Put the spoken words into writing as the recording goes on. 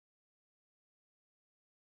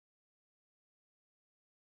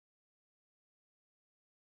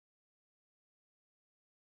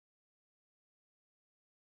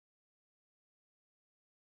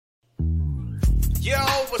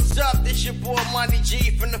what's up? This your boy Monty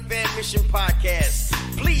G from the Fammission Podcast.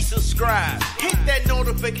 Please subscribe, hit that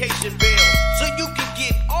notification bell so you can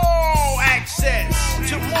get all access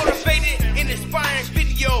to motivated and inspiring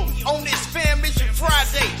videos on this Fammission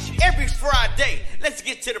Friday. Every Friday. Let's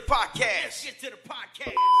get to the podcast.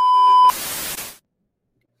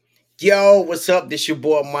 Yo, what's up? This your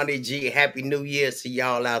boy Monty G. Happy New Year to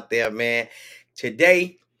y'all out there, man.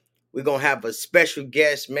 Today we're gonna have a special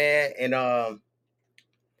guest, man, and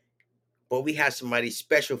but we have somebody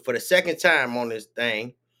special for the second time on this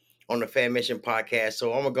thing, on the Fammission Podcast.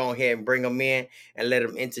 So I'm gonna go ahead and bring him in and let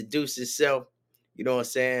him introduce himself. You know what I'm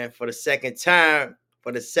saying? For the second time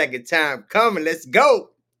coming. Let's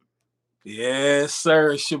go. Yes,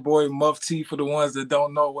 sir. It's your boy MuffTi for the ones that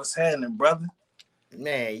don't know what's happening, brother.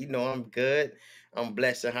 Man, you know I'm good. I'm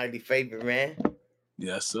blessed and highly favored, man.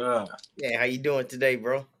 Yes, sir. Yeah, how you doing today,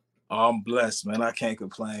 bro? I'm blessed, man. I can't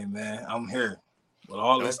complain, man. I'm here with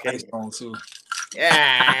all this ice on too.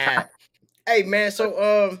 Yeah. Hey, man.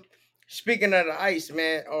 So, speaking of the ice,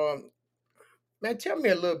 man, man, tell me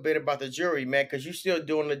a little bit about the jury, man, because you still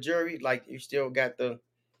doing the jury, like you still got the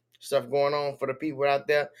stuff going on for the people out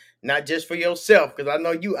there, not just for yourself, because I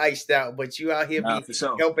know you iced out, but you out here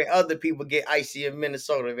helping other people get icy in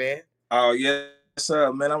Minnesota, man. Oh yes,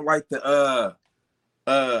 sir, man. I'm like the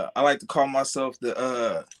I like to call myself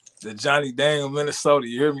the Johnny Dang of Minnesota.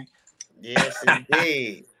 You hear me? Yes,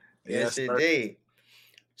 indeed. Yes, indeed.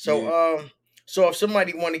 So, yeah. So if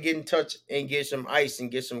somebody want to get in touch and get some ice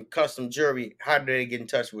and get some custom jewelry, how do they get in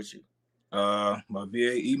touch with you? My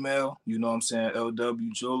VA email, you know what I'm saying,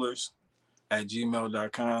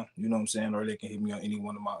 lwjewelers@gmail.com, you know what I'm saying, or they can hit me on any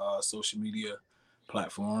one of my social media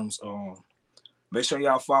platforms. Make sure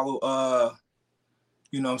y'all follow,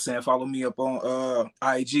 you know what I'm saying, follow me up on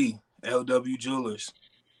IG, LW Jewelers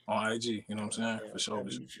on IG, you know what I'm saying, for sure.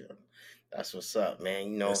 That's what's up,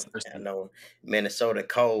 man. You know, yes, I know Minnesota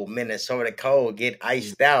cold, get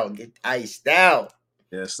iced out.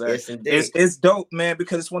 Yes, sir. Yes, indeed. It's dope, man,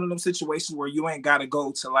 because it's one of them situations where you ain't got to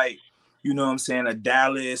go to, like, you know what I'm saying, a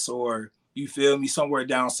Dallas or, you feel me, somewhere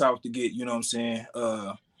down south to get, you know what I'm saying,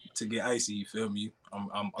 to get icy, you feel me?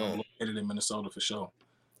 I'm located in Minnesota for sure.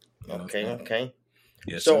 You know okay.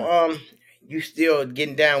 Yes, so, sir. You still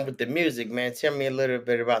getting down with the music, man. Tell me a little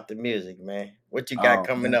bit about the music, man. What you got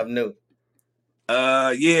coming up new?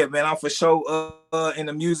 Yeah, man, I'm for sure in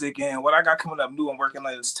the music, and what I got coming up new, I'm working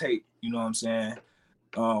on this tape, you know what I'm saying?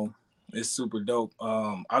 It's super dope.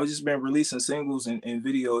 I've just been releasing singles and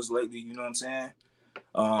videos lately, you know what I'm saying?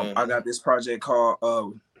 I got this project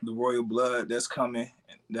called The Royal Blood that's coming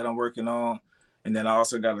that I'm working on, and then I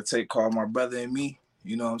also got a tape called My Brother and Me,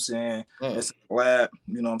 you know what I'm saying? It's a collab,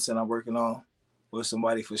 you know what I'm saying, I'm working on with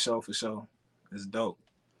somebody for sure. It's dope.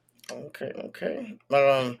 Okay.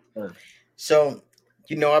 So,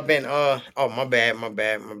 you know, I've been my bad.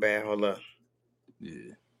 Hold up.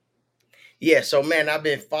 Yeah, so man, I've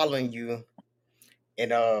been following you,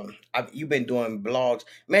 and you've been doing blogs.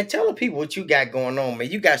 Man, tell the people what you got going on, man.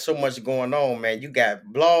 You got so much going on, man. You got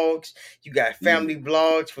blogs, you got family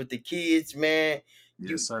blogs with the kids, man.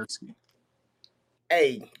 Yes, sir.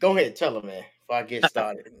 Hey, go ahead, tell them, man, before I get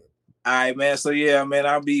started. All right, man. So yeah, man,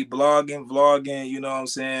 I'll be vlogging, you know what I'm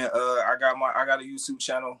saying? I got a YouTube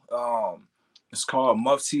channel. It's called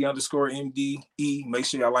MuffTi_MDE. Make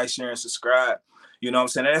sure y'all like, share, and subscribe. You know what I'm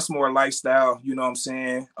saying? That's more lifestyle, you know what I'm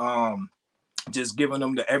saying? Just giving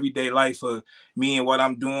them the everyday life of me and what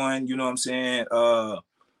I'm doing, you know what I'm saying?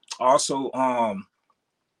 Also, I'm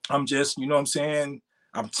just, you know what I'm saying?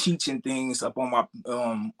 I'm teaching things up on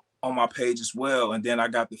my page as well. And then I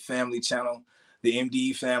got the family channel, the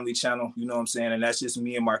MDE family channel, you know what I'm saying? And that's just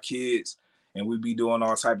me and my kids. And we be doing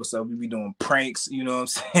all type of stuff. We be doing pranks, you know what I'm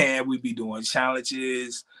saying? We be doing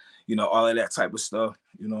challenges, you know, all of that type of stuff,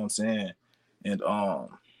 you know what I'm saying? And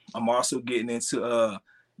I'm also getting into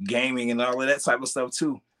gaming and all of that type of stuff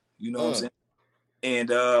too, you know what I'm saying? And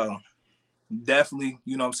definitely,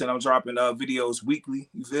 you know what I'm saying, I'm dropping videos weekly,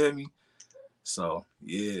 you feel me? So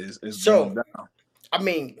yeah, it's going down. I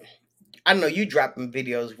mean, I know you dropping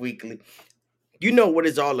videos weekly. You know what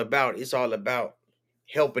it's all about. It's all about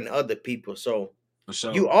helping other people. So for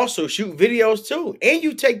sure. You also shoot videos too, and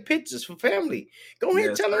you take pictures for family. Go ahead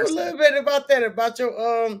and tell us a little bit about that, about your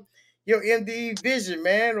MDE vision,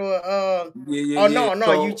 man. Or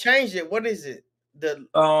no, you changed it. What is it? The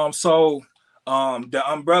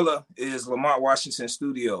umbrella is Lamont Washington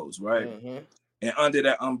Studios, right? Mm-hmm. And under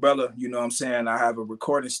that umbrella, you know what I'm saying, I have a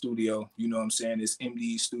recording studio, you know what I'm saying, it's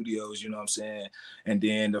MDE Studios, you know what I'm saying, and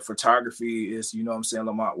then the photography is, you know what I'm saying,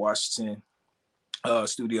 Lamont Washington.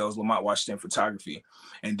 studios, Lamont Washington Photography.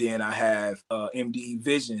 And then I have MDE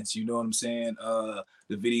Visions, you know what I'm saying?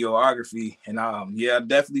 The videography. And yeah,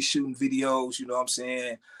 definitely shooting videos, you know what I'm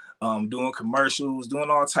saying? Doing commercials, doing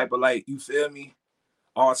all type of, like, you feel me?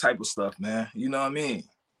 All type of stuff, man. You know what I mean?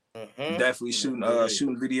 Definitely shooting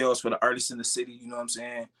shooting videos for the artists in the city, you know what I'm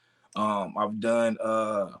saying? I've done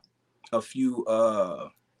a few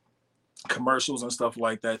commercials and stuff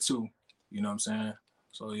like that too. You know what I'm saying?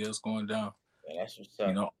 So yeah, it's going down. Yeah, that's what's up.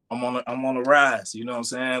 You know, I'm on a rise, you know what I'm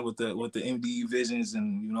saying, with the MDE Visions,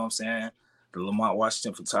 and you know what I'm saying, the Lamont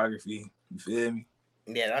Washington Photography. You feel me?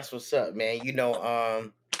 Yeah, that's what's up, man.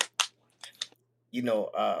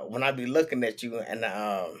 When I be looking at you and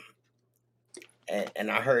I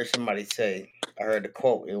heard somebody say, I heard the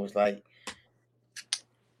quote, it was like,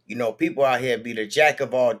 people out here be the jack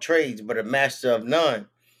of all trades, but a master of none.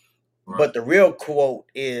 Right. But the real quote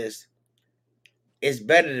is, it's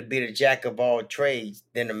better to be the jack of all trades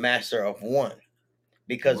than the master of one.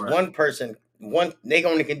 Because right. One person, they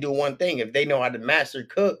only can do one thing. If they know how to master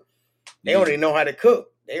cook, they only know how to cook.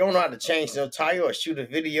 They don't know how to change no tire or shoot a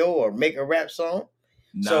video or make a rap song.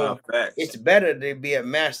 So facts. It's better to be a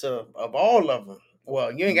master of all of them.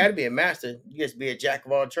 Well, you ain't got to be a master. You just be a jack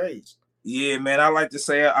of all trades. Yeah, man. I like to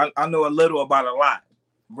say I know a little about a lot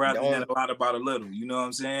rather than a lot about a little. You know what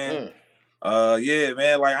I'm saying? Yeah,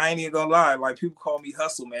 man. Like, I ain't even gonna lie. Like, people call me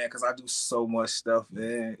hustle, man, because I do so much stuff,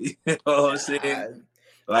 man. You know what I'm saying?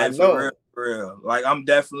 Like, for real. Like, I'm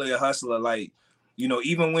definitely a hustler. Like,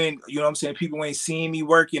 even when, you know what I'm saying, people ain't seeing me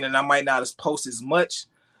working and I might not post as much,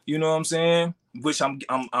 you know what I'm saying? Which I'm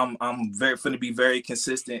very finna be very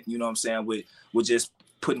consistent, you know what I'm saying, with just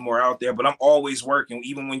putting more out there. But I'm always working,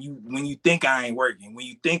 even when you think I ain't working, when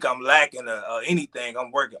you think I'm lacking anything,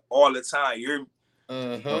 I'm working all the time. You're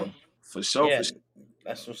for sure. Yeah, for sure.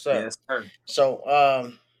 That's what's up. Yes, sir.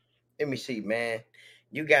 So let me see, man.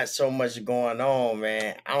 You got so much going on,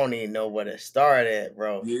 man. I don't even know where to start at,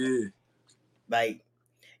 bro. Yeah. Like,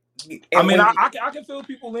 I mean, I can fill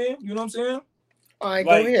people in. You know what I'm saying? All right,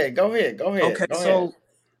 like, go ahead. Okay, go so ahead.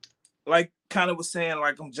 Like, kind of was saying,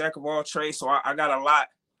 like, I'm jack of all trades, so I got a lot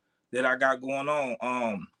that I got going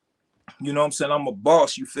on. You know what I'm saying? I'm a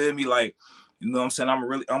boss. You feel me? Like, you know what I'm saying?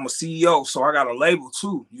 I'm a CEO, so I got a label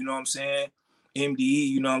too. You know what I'm saying? MDE.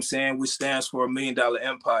 You know what I'm saying? Which stands for $1 Million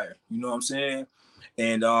Empire. You know what I'm saying?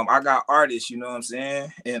 And I got artists. You know what I'm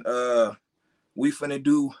saying? And we finna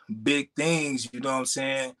do big things. You know what I'm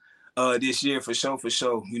saying? This year for sure.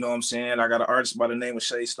 You know what I'm saying? I got an artist by the name of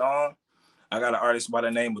Shay Stone. I got an artist by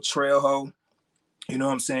the name of Trailho. You know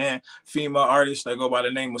what I'm saying? Female artist, they go by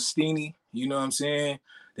the name of Steenie. You know what I'm saying?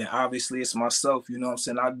 Then obviously it's myself. You know what I'm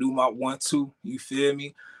saying? I do my 1-2. You feel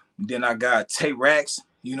me? Then I got Taye Rack.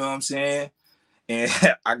 You know what I'm saying? And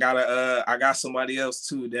I got somebody else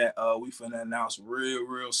too that we finna announce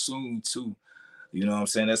real soon too. You know what I'm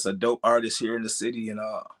saying? That's a dope artist here in the city. And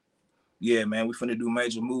yeah, man, we finna do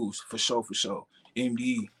major moves for sure. MD,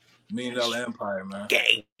 $1 Million Empire, man.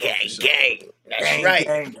 Gang. That's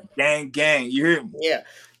right. Gang. You hear me? Yeah.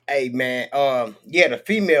 Hey, man. Yeah, the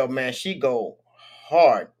female, man, she go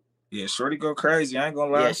hard. Yeah, shorty go crazy. I ain't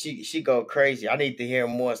gonna lie. Yeah, she go crazy. I need to hear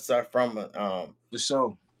more stuff from her. For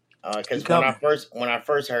sure. Because when I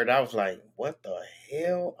first heard, I was like, "What the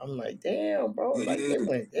hell?" I'm like, "Damn, bro! Like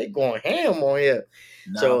they going ham on here."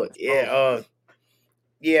 So yeah,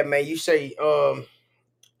 yeah, man. You say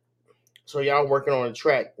so y'all working on a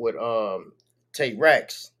track with Taye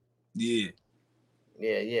Rack. Yeah.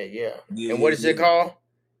 And what is it called?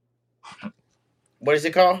 What is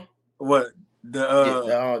it called? What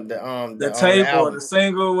the tape or the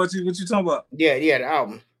single? What you talking about? Yeah, the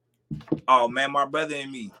album. Oh man, My Brother and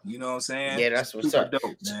Me. You know what I'm saying? Yeah, that's what's up.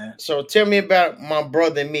 Dope, man. So tell me about My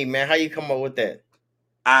Brother and Me, man. How you come up with that?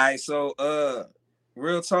 All right, so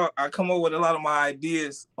real talk, I come up with a lot of my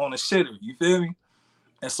ideas on a shitter. You feel me?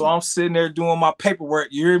 And so I'm sitting there doing my paperwork.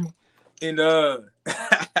 You hear me? And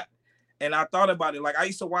and I thought about it. Like, I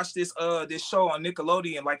used to watch this show on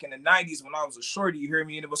Nickelodeon, like in the 90s when I was a shorty. You hear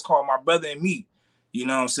me? And it was called My Brother and Me. You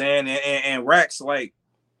know what I'm saying? And Rack's like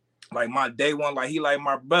my day one, like he like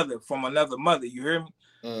my brother from another mother. You hear me?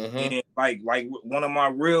 And like one of my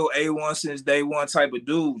real A1 since day one type of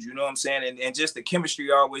dudes. You know what I'm saying? And just the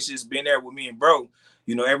chemistry always just been there with me and bro.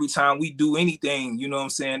 You know, every time we do anything, you know what I'm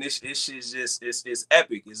saying? This shit's just it's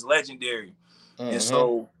epic. It's legendary. And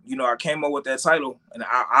so, you know, I came up with that title, and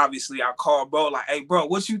I called bro, like, "Hey, bro,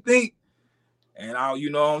 what you think?" And you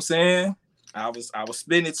know what I'm saying? I was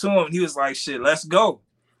spitting it to him, and he was like, "Shit, let's go."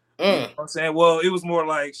 You know what I'm saying? Well, it was more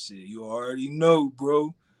like, "Shit, you already know,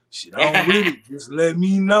 bro. Shit, I'm with it. Just let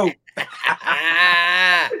me know."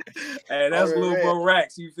 And that's little bro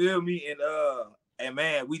Rax, you feel me? And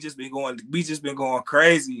man, we just been going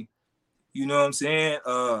crazy. You know what I'm saying?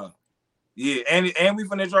 Yeah, and we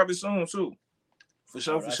finna drop it soon too. For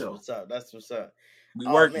sure, Oh, for that's sure. what's up. That's what's up. We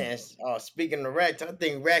Oh working. man. Speaking of Rax, I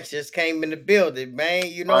think Rax just came in the building, man.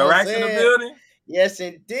 You know All what right, I'm racks in the saying? building. Yes,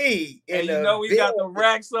 indeed. In And you the know we got the building.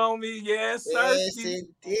 racks on me. Yes, Yes, Sirski.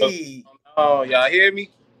 indeed. Oh, y'all hear me?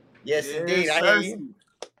 Yes, indeed. Yes, I hear you. Sirski.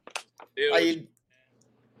 Deal How with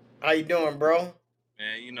you, you doing, bro?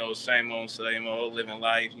 man. You know, same old, living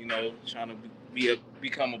life. You know, trying to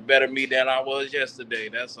become a better me than I was yesterday.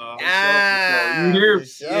 That's all. For sure, for sure. You Ah, hear for me?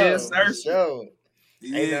 Yes, sure, for Sirski. sure.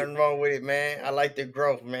 Ain't Yeah. nothing wrong with it, man. I like the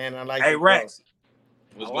growth, man. I like Hey, the growth. Racks.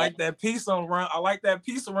 I What's going like that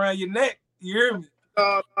piece around your neck. You hear me?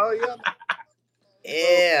 on? Oh, yeah.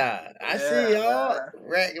 Yeah, I see Yeah, y'all. man.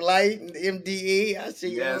 Rack Light, MDE. I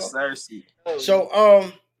see Yes, y'all. Sirski.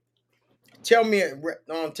 So, tell me,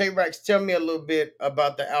 Taye Rack, tell me a little bit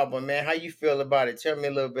about the album, man. How you feel about it? Tell me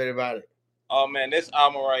a little bit about it. Oh man, this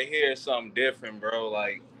album right here is something different, bro.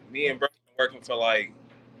 Like me and bro been working for like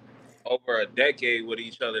over a decade with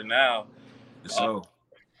each other now. For Uh, sure.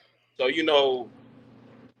 so you know,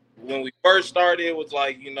 when we first started, it was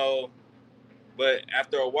like but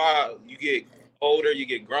after a while, you get older, you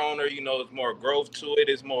get growner. You know, it's more growth to it.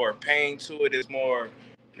 It's more pain to it. It's more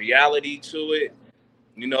reality to it.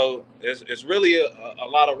 You know, it's really a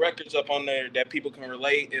lot of records up on there that people can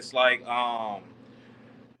relate. It's like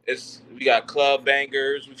we got club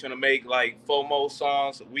bangers. We're gonna make like FOMO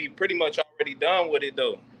songs. We pretty much already done with it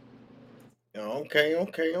though. Okay,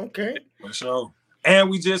 okay, okay. For sure. And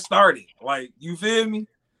we just started. Like, you feel me?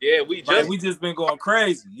 Yeah, we Like, just we just been going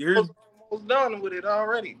crazy. You hear me? almost done with it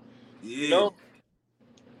already. You Yeah. know,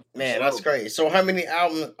 Man, For that's sure. great. So, how many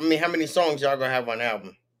albums? I mean, how many songs y'all gonna have on the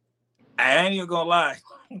album? I ain't even gonna lie.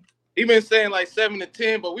 he been saying like 7 to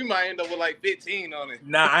 10, but we might end up with like 15 on it.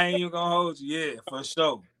 Nah, I ain't even gonna hold you. Yeah, for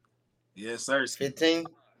sure. Yes, sir. 15.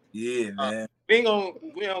 Yeah, man. We ain't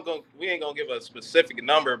gonna give a specific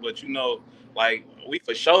number, but like we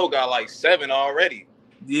for sure got like 7 already.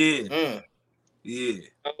 Yeah. Mm. Yeah.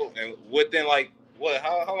 And within like what?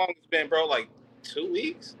 How long it's been, bro? Like 2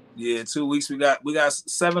 weeks. Yeah, 2 weeks. We got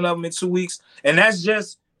 7 of them in 2 weeks. And that's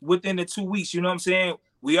just within the 2 weeks. You know what I'm saying?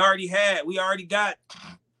 We already got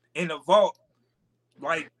in the vault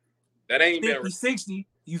like That ain't 50, been 60.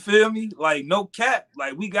 You feel me? Like, no cap.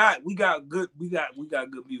 Like, we got good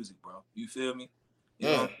music, bro. You feel me? You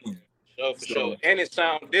know what I mean? for sure. And it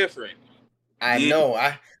sounds different. I Yeah. know.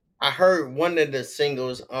 I heard one of the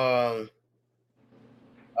singles.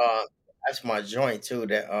 That's my joint too.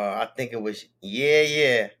 That I think it was. Yeah,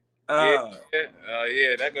 yeah. Yeah,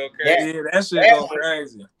 that go That crazy. Yeah, that shit go that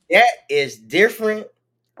crazy. that is different.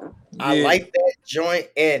 I Yeah. like that joint,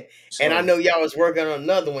 and I So, know y'all was working on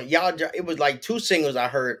another one. It was like 2 singles I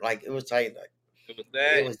heard. Like it was like It was it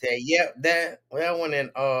that. was that. Yep, that one and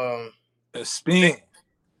a spin.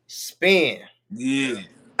 spin. Yeah.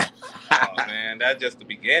 Oh man, that's just the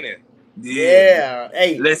beginning. Yeah. Yeah.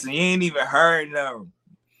 Hey, Listen, you ain't even heard no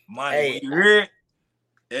money. When hey. you hear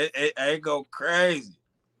it go crazy.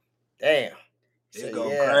 Damn. So It go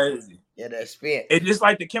yeah, crazy. yeah, that spin. It's just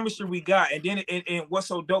like the chemistry we got. And then and what's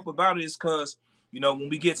so dope about it is because, when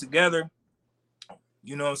we get together,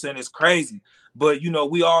 you know what I'm saying, it's crazy. But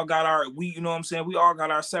we all got we all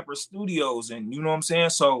got our separate studios, and you know what I'm saying?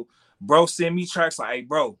 So bro send me tracks like, hey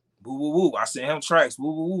bro, woo woo woo. I send him tracks,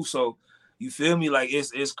 woo woo woo. So you feel me? Like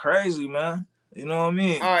it's crazy, man. You know what I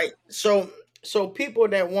mean? All right. So people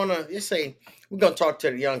that wanna, let's say we're gonna talk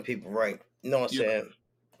to the young people, right? You know what I'm Yeah. saying?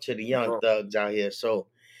 To the young Bro. thugs out here. So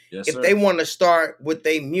Yes, if sir. they want to start with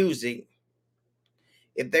their music,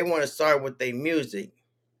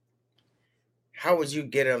 how would you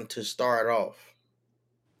get them to start off?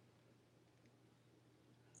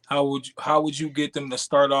 How would you get them to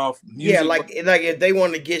start off music? Yeah, like if they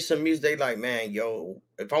want to get some music, they like, man, yo,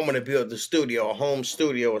 if I want to build a studio, a home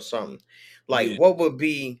studio or something, like Yeah. what would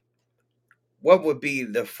be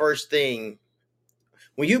the first thing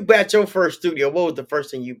when you bought your first studio? What was the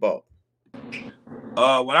first thing you bought?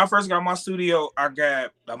 When I first got my studio, I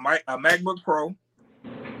got a MacBook Pro.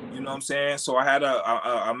 You know what I'm saying? So I had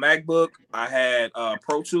a MacBook. I had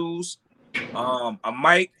Pro Tools, a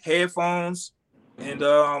mic, headphones, and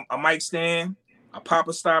a mic stand, a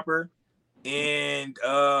popper stopper, and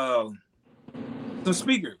some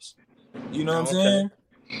speakers. You know what I'm Okay. saying?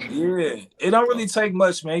 Yeah, it don't really take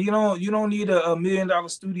much, man. You don't need a $1 million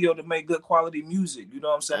studio to make good quality music. You know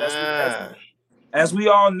what I'm saying? As we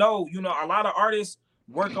all know, a lot of artists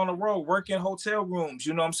work on the road, work in hotel rooms,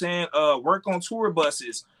 you know what I'm saying? Work on tour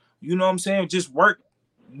buses, you know what I'm saying? Just work,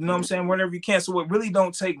 you know what I'm saying, whenever you can. So it really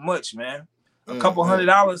don't take much, man. A couple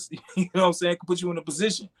 $100, you know what I'm saying, can put you in a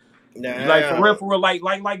position. Nah. Like for real, like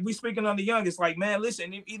we speaking on the youngest. Like, man,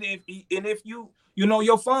 listen, if you know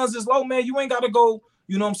your funds is low, man, you ain't gotta go,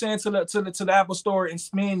 you know what I'm saying, to the Apple store and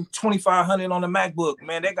spend $2,500 on a MacBook.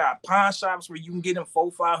 Man, they got pawn shops where you can get them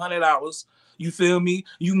 $400-$500. You feel me?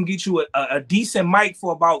 You can get you a decent mic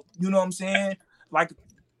for about, you know what I'm saying, like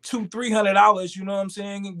 $200-$300. You know what I'm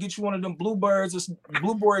saying, and get you one of them Bluebird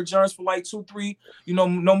joints for like $200-$300. You know,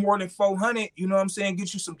 no more than $400. You know what I'm saying?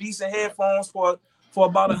 Get you some decent headphones for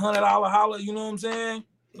about $100 holler. You know what I'm saying?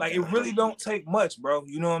 Like, it really don't take much, bro.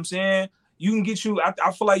 You know what I'm saying? You can get you.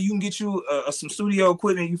 I feel like you can get you some studio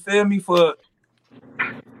equipment. You feel me, for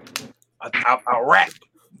a rack.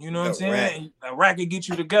 You know what I'm saying? A rack can get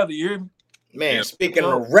you together. You hear me? Man, speaking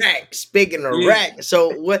of rack. So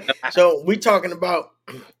what? So we talking about,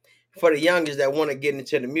 for the youngest that want to get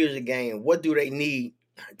into the music game, what do they need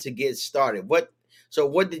to get started? What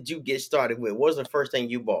did you get started with? What was the first thing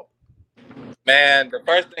you bought? Man, the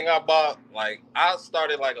first thing I bought, like, I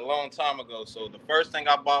started like a long time ago. So the first thing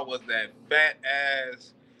I bought was that fat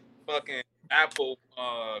ass fucking Apple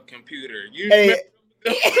computer. You remember?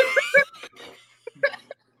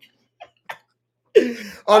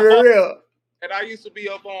 On the real. And I used to be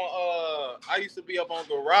up on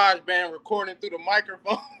GarageBand recording through the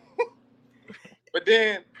microphone. But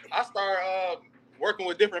then I started working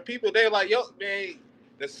with different people. They're like, yo, man,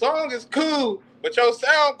 the song is cool, but your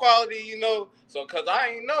sound quality, you know, so cause I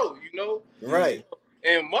ain't know, you know. Right.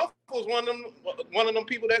 And Muff was one of them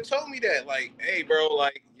people that told me that, like, hey bro,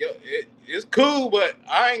 like, yo, it's cool, but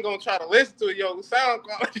I ain't gonna try to listen to your sound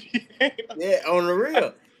quality. Yeah, on the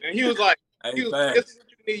real. And he was like, this is what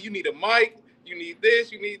you need. You need a mic. You need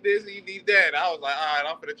this, you need this, and you need that. And I was like, all right,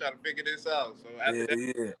 I'm gonna try to figure this out. So after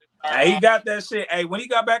that, hey, he got that shit. Hey, when he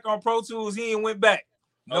got back on Pro Tools, he ain't went back.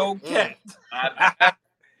 No cap. And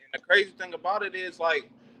the crazy thing about it is, like,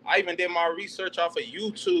 I even did my research off of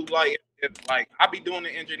YouTube. Like, I be doing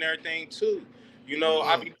the engineering thing too. You know,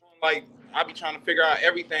 I be trying to figure out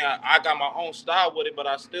everything. I got my own style with it, but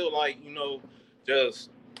I still, like, you know,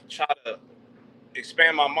 just try to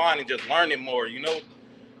expand my mind and just learn it more. You know,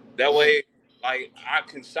 that way, like, I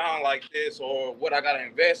can sound like this, or what I gotta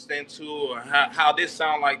invest into, or how this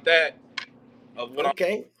sound like that, of what I'm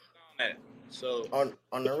sound at. So on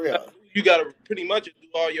the real, you gotta pretty much do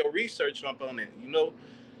all your research up on it, you know.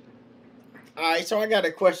 All right, so I got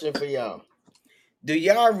a question for y'all. Do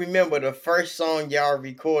y'all remember the first song y'all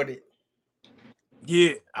recorded?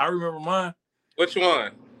 Yeah, I remember mine. Which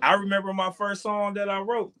one? I remember my first song that I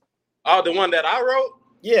wrote. Oh, the one that I wrote?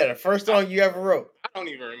 Yeah, the first song you ever wrote. I don't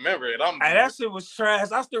even remember it. Hey, that shit was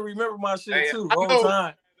trash. I still remember my shit too, whole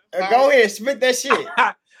time. Go ahead, spit that shit.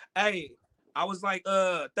 Hey, I was like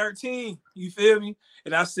 13, you feel me?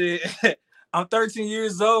 And I said, I'm 13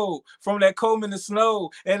 years old, from that comb in the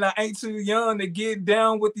snow, and I ain't too young to get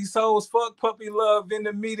down with these hoes. Fuck puppy love in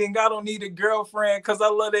the meeting. I don't need a girlfriend, cause I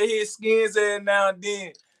love to hit skins every now and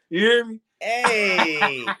then. You hear me?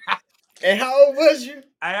 Hey. And how old was you?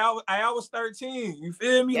 I was 13. You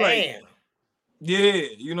feel me? Damn. Like, yeah,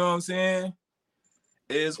 you know what I'm saying?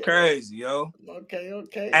 It's crazy, yo. Okay.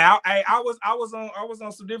 And I was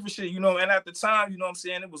on some different shit, you know. And at the time, you know what I'm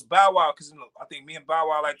saying, it was Bow Wow, because, you know, I think me and Bow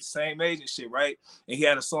Wow like the same age and shit, right? And he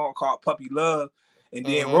had a song called Puppy Love, and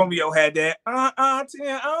then Romeo had that I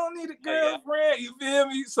don't need a girlfriend. You feel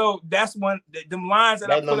me? So that's one them lines that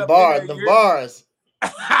I put up in there. The bars.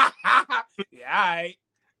 Yeah, all right.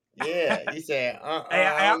 Yeah, he said, I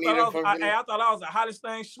thought I was the hottest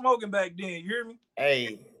thing smoking back then. You hear me?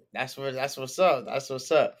 Hey, that's what's up. That's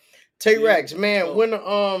what's up. Taye Rack, man, when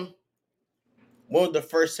was the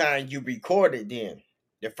first time you recorded then?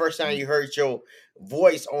 The first time you heard your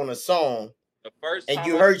voice on a song. The first time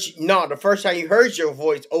you heard your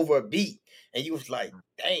voice over a beat, and you was like,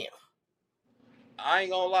 damn. I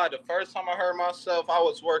ain't gonna lie, the first time I heard myself, I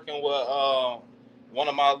was working with one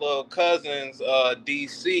of my little cousins,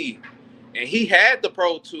 DC, and he had the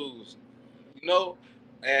Pro Tools, you know,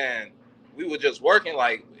 and we were just working,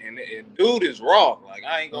 like, and dude is raw. Like,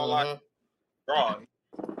 I ain't gonna lie, raw.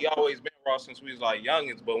 He always been raw since we was like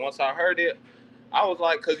youngins, but once I heard it, I was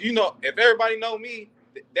like, cause, you know, if everybody know me,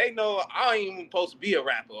 they know I ain't even supposed to be a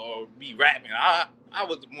rapper or be rapping. I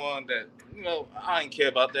was the one that, you know, I ain't care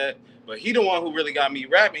about that. But he the one who really got me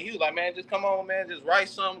rapping. He was like, man, just come on, man, just write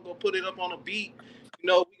something, go put it up on a beat. You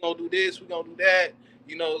know, we gonna do this, we gonna do that.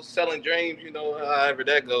 You know, selling dreams, you know, however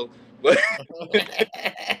that goes. But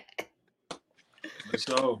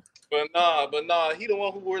So. But nah, he the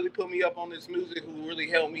one who really put me up on this music, who really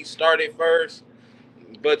helped me start it first.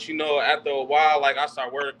 But, you know, after a while, like, I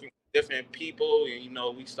started working with different people, and, you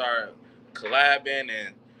know, we started collabing,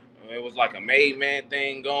 and It was like a made man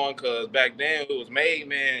thing going, cause back then it was made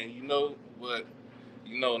man, but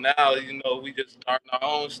now, we just starting our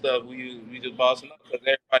own stuff. We just bossing up because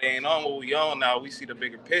everybody ain't on what we on now. We see the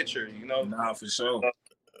bigger picture. Nah, for sure.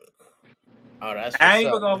 Oh, that's I what's ain't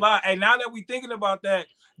even up. gonna lie. And now that we thinking about that,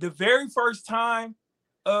 the very first time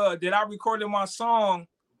that I recorded my song,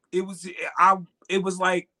 it was like it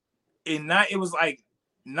was like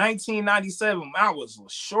 1997. I was a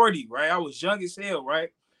shorty, right? I was young as hell, right?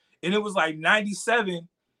 And it was like 97.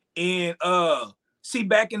 And see,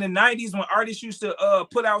 back in the 90s when artists used to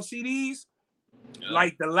put out CDs,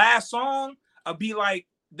 like the last song be like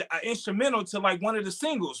the instrumental to like one of the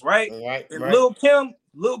singles, right? Right, And right.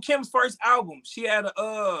 Lil Kim's first album, she had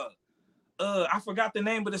a I forgot the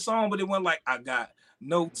name of the song, but it went like, I got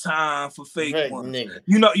no time for fake ones. Nigga.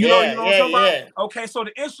 You know what I'm talking about? Yeah. Okay, so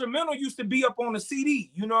the instrumental used to be up on the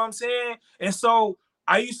CD, you know what I'm saying? And so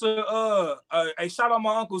I used to shout out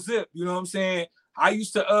my Uncle Zip, you know what I'm saying? He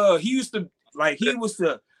used to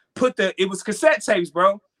put it was cassette tapes,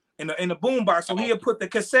 bro, in the boombox. So he'd put the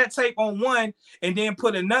cassette tape on one and then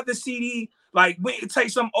put another CD, like take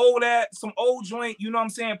some old joint, you know what I'm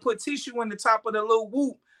saying? Put tissue in the top of the little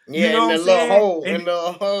whoop. Yeah, You know in what the I'm little saying? hole, in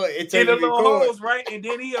the hole, in the little holes, right? And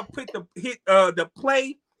then he'll hit the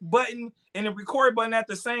play button and the record button at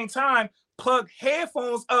the same time, plug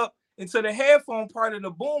headphones up into the headphone part of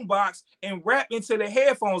the boombox and rap into the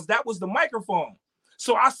headphones. That was the microphone.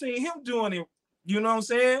 So I seen him doing it, you know what I'm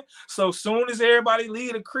saying? So soon as everybody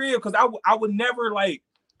leave the crib, because I would never like,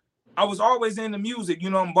 I was always into music,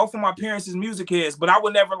 both of my parents is music heads, but I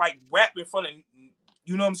would never like rap in front of,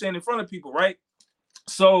 you know what I'm saying, in front of people, right?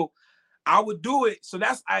 So I would do it. So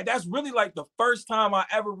that's really like the first time I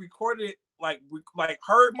ever recorded, like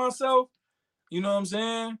heard myself. You know what I'm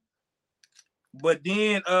saying? But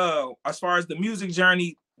then, as far as the music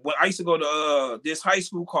journey, when I used to go to this high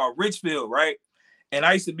school called Richfield, right? And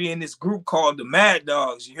I used to be in this group called the Mad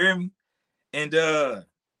Dogs. You hear me? And I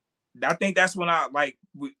think that's when I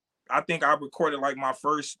think I recorded like my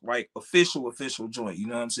first like official joint. You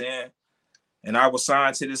know what I'm saying? And I was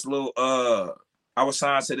signed to this little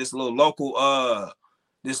local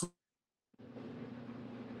this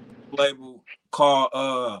label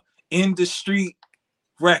called In the Street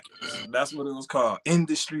Records. That's what it was called. In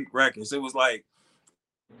the Street Records. It was like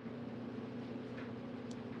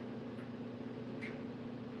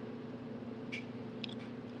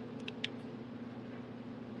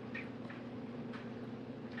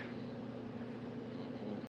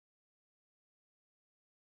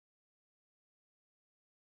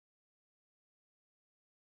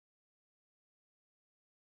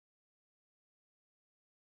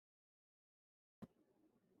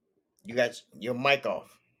You got your mic off.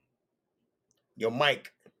 Your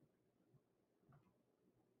mic.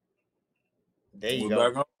 There you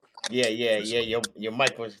go. back on? Yeah. Your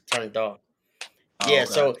mic was turned off. Oh, Yeah,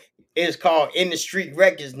 okay. so it's called In the Street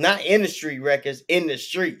Records, not In the Street Records, In the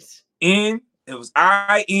Streets. It was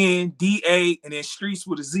INDA and then streets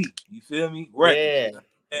with a Z. You feel me? Records.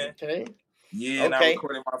 Yeah. Okay. Yeah, and I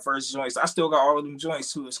recorded my first joints. I still got all of them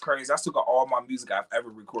joints too. It's crazy. I still got all my music I've ever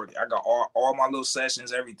recorded. I got all my little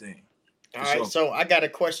sessions, everything. All right, so I got a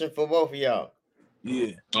question for both of y'all.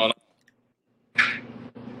 Yeah.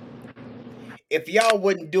 If y'all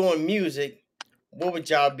wasn't doing music, what would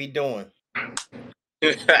y'all be doing?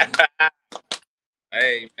 Hey,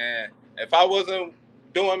 man. If I wasn't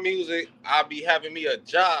doing music, I'd be having me a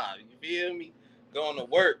job. You feel me? Going to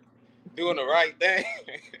work, doing the right thing.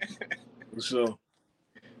 For sure.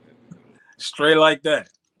 Straight like that.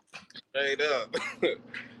 Straight up.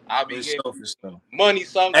 I'll be getting money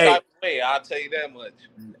some type of way. I'll tell you that much.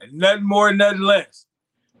 Nothing more, nothing less.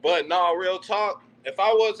 But no, real talk. If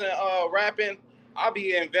I wasn't rapping, I'd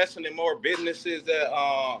be investing in more businesses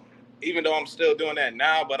that even though I'm still doing that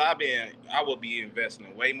now, but I would be investing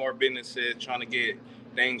in way more businesses, trying to get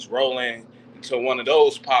things rolling until one of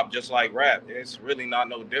those pop, just like rap. It's really not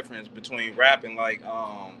no difference between rap and like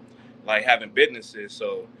having businesses.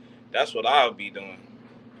 So that's what I would be doing.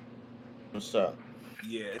 What's up?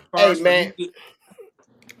 Yeah. Hey, man.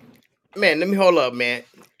 Man, let me hold up, man.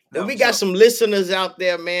 We got some listeners out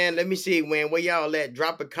there, man. Let me see, man. Where y'all at?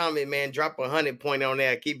 Drop a comment, man. Drop 100 point on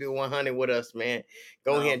there. Keep it 100 with us, man.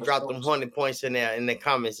 Go ahead and drop them 100 points in there in the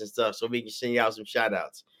comments and stuff, so we can send y'all some shout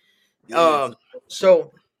outs. Yeah,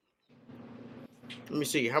 so let me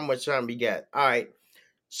see how much time we got. All right.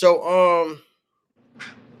 So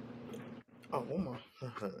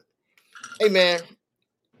hey, man.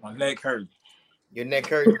 My neck hurt. Your neck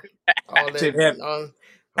hurt. all that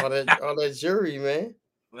jury, man.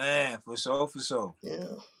 Man, for sure. Yeah.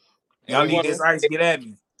 Y'all need this ice, get at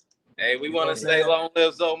me. Hey, we You know want what to I'm say saying? long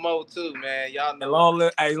live Zomo too, man. Y'all And know. long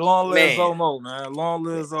live Man. Zomo, man. Long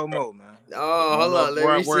live Zomo, man. Oh, Long hold live on.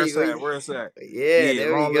 Let me where see. it's at, where it's at. Yeah, Yeah, there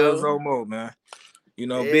we long live go. Zomo, man. You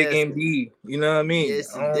know, big Yes. MD. You know what I mean?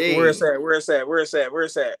 Yes, Where it's indeed. at, where it's at, where it's at, where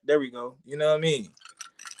it's at. There we go. You know what I mean?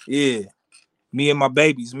 Yeah. Me and my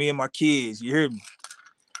babies, me and my kids. You hear me?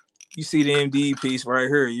 You see the MD piece right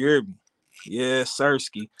here. You hear me? Yeah,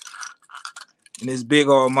 Sirski. And this big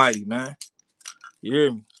almighty, man. You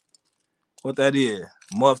hear me? What that is?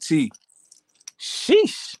 MuffTi.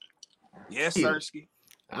 Sheesh. Yes, Sirski.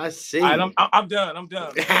 I see. I'm done. I'm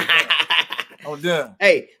done, man. I'm done.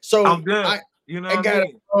 Hey, so I'm done. You know I what I got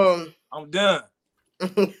mean? I'm done.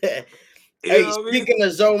 You hey, know what I mean? speaking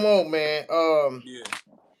of Zomo, man, Yeah.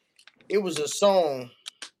 it was a song.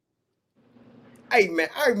 Hey man,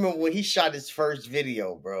 I remember when he shot his first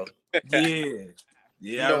video, bro. Yeah. You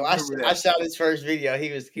Yeah, I know, remember I that. shot his first video.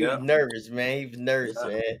 He was Yeah. nervous, man. He was nervous, Yeah.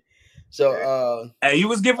 man. So Hey, you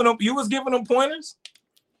was giving them pointers?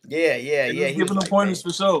 yeah, You was he was giving them like, pointers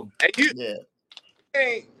man, for sure. Hey, you yeah.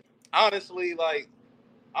 ain't honestly like.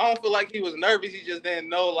 I don't feel like he was nervous. He just didn't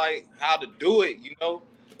know like how to do it. You know.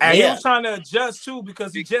 And he Yeah. was trying to adjust too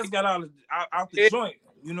because he just got out the joint.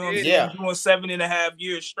 You know what I'm saying? Yeah. Doing 7.5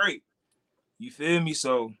 years straight. You feel me?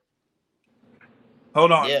 So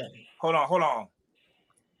hold on. Yeah. Hold on.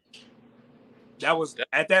 That was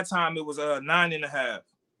at that time it was 9.5.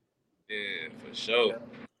 Yeah, for sure.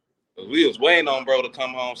 Cause we was waiting on bro to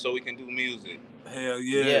come home so we can do music. Hell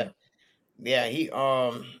Yeah. yeah. Yeah. He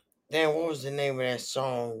damn, what was the name of that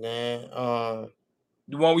song, man?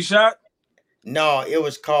 The one we shot? No, it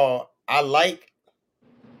was called I Like.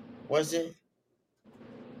 Was it?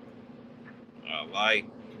 I like.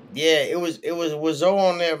 Yeah, it was Wizzo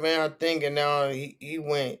on there, man. I think, and now he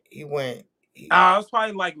went. It was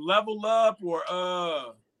probably like Level Up or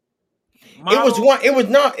It was Model. one. It was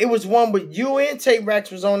not. It was one with you and Taye Rack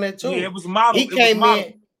was on there too. Yeah, it was Model. He came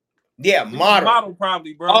in. Yeah, It was Model. Model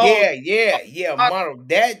probably, bro. Oh, Yeah, Model.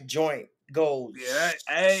 That joint goes. Yeah,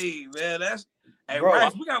 hey man, that's hey bro.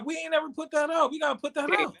 Rice. We ain't never put that out. We gotta put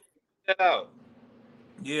that out. That out.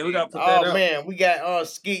 Yeah, we gotta put that out. Oh man, we got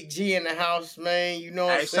Skeet G in the house, man. You know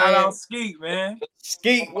what I'm saying? Shout out Skeet, man.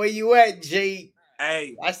 Skeet, where you at, G?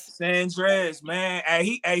 Hey, Sandres, man.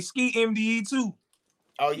 Hey, Skeet MDE too.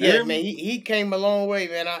 Oh yeah, man. He came a long way,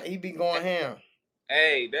 man. He be going ham.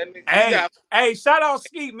 Hey, that nigga. Hey, shout out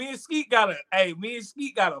Skeet. Me and Skeet got a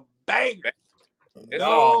banger.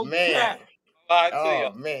 Oh man.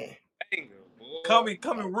 Oh man.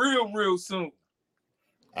 Coming real soon.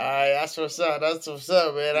 All right, that's what's up. That's what's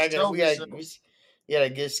up, man. We gotta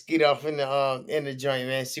get Skeet off in the joint,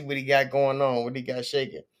 man. See what he got going on, what he got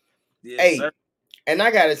shaking. Yes, hey, sir. And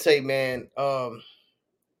I gotta say, man,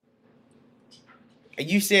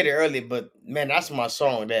 you said it earlier, but man, that's my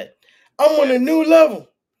song. That I'm on a new level.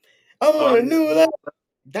 I'm on a new level.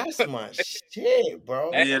 That's my shit,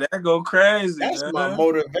 bro. Yeah, that go crazy. That's man. my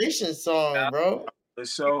motivation song, bro. For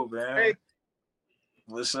sure, man.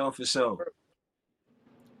 For sure.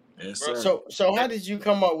 Yes, sir. So how did you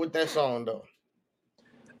come up with that song though?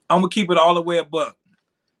 I'm gonna keep it all the way above.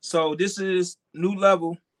 So this is New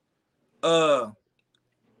Level.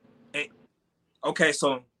 Okay,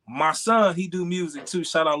 so my son, he do music too.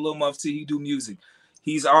 Shout out Lil MuffTi, he do music.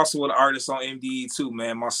 He's also an artist on MDE too,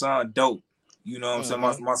 man. My son dope. You know what I'm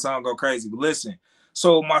saying? My son go crazy. But listen,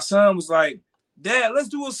 so my son was like, Dad, let's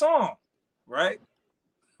do a song, right?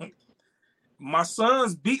 My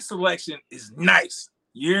son's beat selection is nice.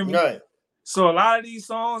 You hear me? Right. So a lot of these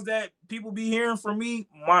songs that people be hearing from me,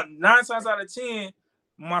 9 times out of 10,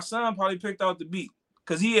 my son probably picked out the beat.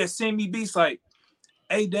 Cause he had sent me beats like,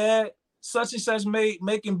 hey dad, such and such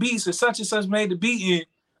making beats or such and such made the beat in.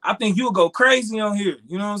 I think you'll go crazy on here.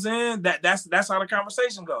 You know what I'm saying? That's how the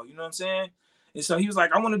conversation go. You know what I'm saying? And so he was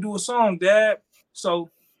like, I want to do a song, Dad. So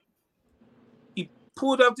he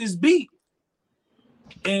pulled up this beat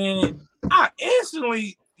and I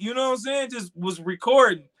instantly, you know what I'm saying, just was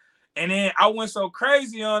recording. And then I went so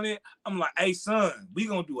crazy on it. I'm like, hey, son, we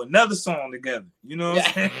going to do another song together. You know what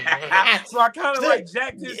I'm saying? So I kind of like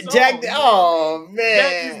jacked this song. Oh, man.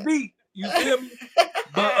 Jacked this beat. You feel me?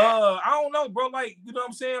 But I don't know, bro. Like, you know what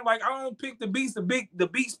I'm saying? Like, I don't pick the beats. The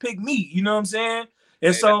beats pick me. You know what I'm saying?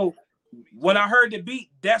 And so when I heard the beat,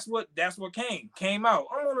 that's what came out.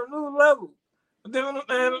 I'm on a new level. Yeah,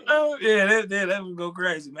 that would go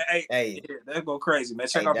crazy, man. Hey, yeah, that go crazy, man.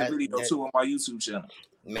 Check out the video too on my YouTube channel.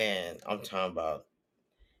 Man, I'm talking about.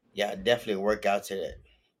 Yeah, definitely work out to that.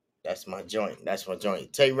 That's my joint.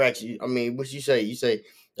 Taye Rack, I mean, what you say? You say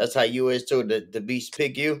that's how you is too. The beats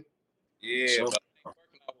pick you. Yeah, but I ain't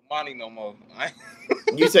working out with money no more.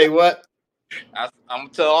 You say what? I'm gonna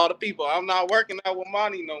tell all the people I'm not working out with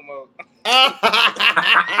Monty no more.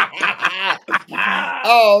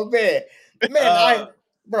 Oh man,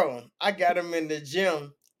 I got him in the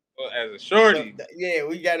gym. Well, as a shorty, Yeah,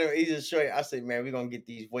 we got him. He's a short. I said, man, we're gonna get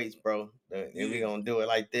these weights, bro, and Yeah. we're gonna do it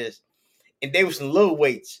like this. And they were some little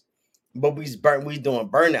weights, but we doing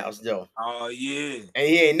burnouts though. Oh yeah. And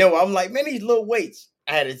he ain't know. I'm like, man, these little weights.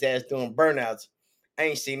 I had his ass doing burnouts. I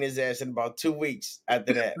ain't seen his ass in about 2 weeks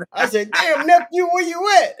after that. I said, damn, nephew, where you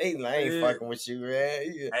at? He's like, I ain't Yeah. fucking with you,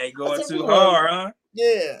 man. I ain't going said, too hard, huh?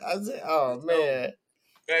 Yeah. I said, oh, man.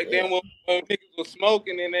 back then when niggas was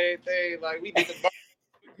smoking and everything, like we did the bar,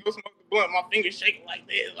 go smoke the blunt, my fingers shaking like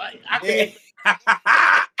this, like I couldn't.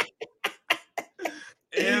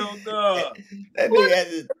 Hell no. That nigga had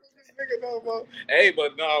to. Hey,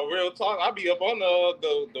 but no, real talk. I be up on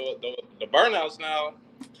the burnouts now.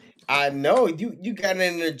 I know you got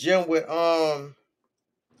in the gym with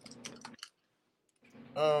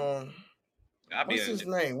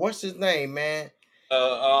What's his name, man?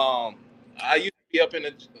 I used to be up in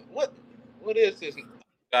the what is this?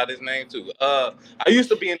 Got his name too. I used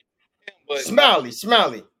to be in the gym, but Smiley.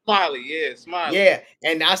 Smiley. Yeah,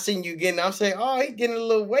 and I seen you getting. I'm saying, oh, he getting a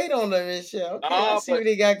little weight on him and shit. Okay, I see what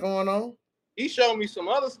he got going on. He showed me some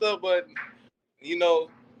other stuff, but you know,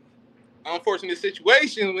 unfortunate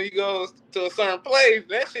situations when he goes to a certain place,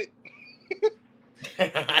 that shit.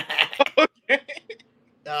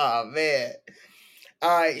 Oh man.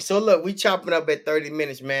 All right, so look, we chopping up at 30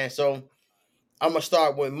 minutes, man. So I'm gonna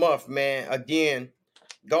start with Muff, man. Again,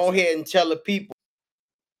 go ahead and tell the people.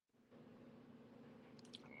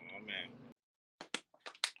 Oh man.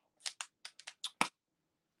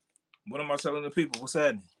 What am I telling the people? What's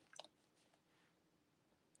happening?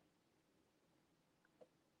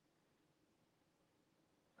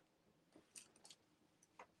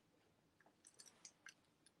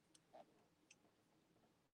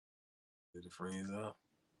 Did it freeze up?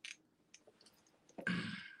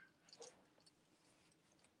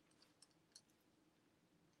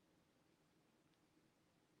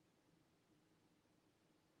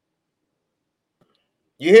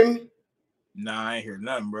 You hear me? Nah, I ain't hear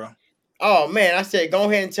nothing, bro. Oh man, I said go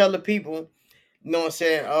ahead and tell the people, you know what I'm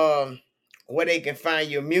saying, where they can find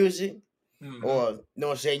your music, or you know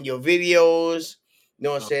what I'm saying, your videos, you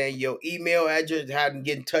know what I'm saying, your email address, how to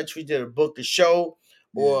get in touch with you to book a show,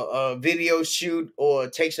 or a video shoot, or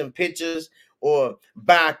take some pictures, or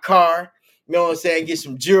buy a car, you know what I'm saying, get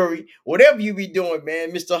some jewelry, whatever you be doing,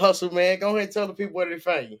 man, Mr. Hustle, man. Go ahead and tell the people where they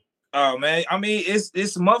find you. Oh man, I mean it's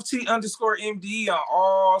MuffTi_MD on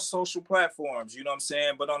all social platforms, you know what I'm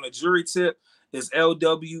saying? But on the jury tip, it's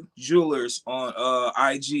LW Jewelers on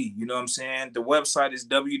IG, you know what I'm saying? The website is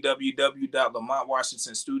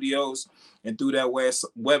www.lamontwashingtonstudios, and through that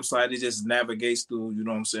website it just navigates through, you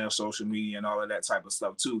know what I'm saying, social media and all of that type of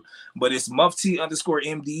stuff too. But it's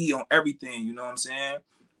MuffTi_MD on everything, you know what I'm saying?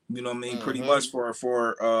 You know what I mean? Pretty much for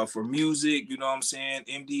music, you know what I'm saying?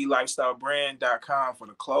 MDLifestyleBrand.com for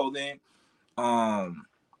the clothing.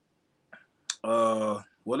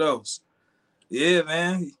 What else? Yeah,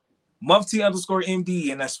 man.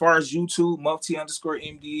 MuffTi_MD. And as far as YouTube,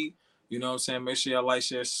 MuffTi_MD. You know what I'm saying? Make sure y'all like,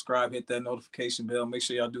 share, subscribe, hit that notification bell. Make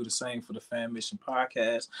sure y'all do the same for the Fammission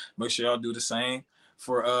Podcast. Make sure y'all do the same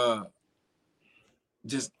for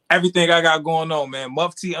just everything I got going on, man.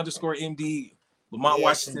 MuffTi_MD.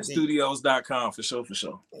 LamontWashingtonStudios.com for sure.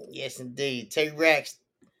 Yes, indeed. Taye Rack.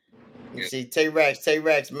 You see, Taye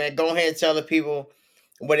Rack, man. Go ahead and tell the people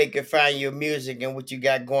where they can find your music and what you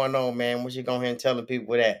got going on, man. What you go ahead and tell the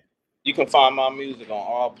people that? You can find my music on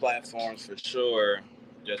all platforms for sure.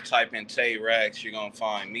 Just type in Taye Rack, you're gonna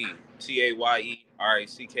find me.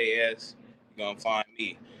 TAYERACKS. You're gonna find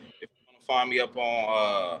me. If you wanna find me up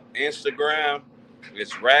on Instagram,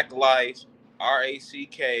 it's Rack Life,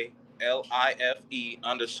 RACKLIFE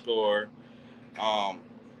 _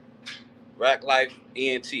 Rack Life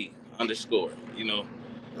ENT _ you know.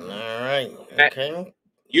 All right. Okay.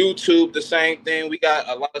 YouTube, the same thing. We got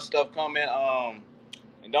a lot of stuff coming.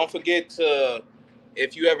 And don't forget to,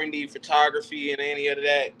 if you ever need photography and any of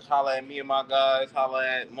that, holla at me and my guys, holla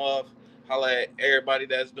at Muff, holla at everybody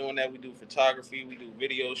that's doing that. We do photography, we do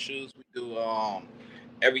video shoots, we do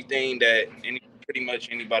everything that pretty much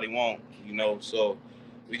anybody want, you know. So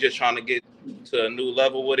we just trying to get to a new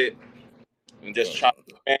level with it and just try to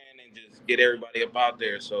expand and just get everybody up out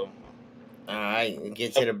there. So all right,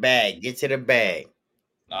 get to the bag. We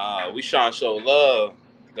trying to show love.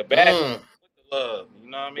 The bag with the love. You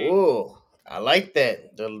know what I mean? Ooh, I like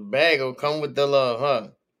that. The bag will come with the love, huh?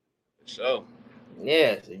 So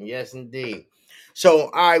yes, indeed. So,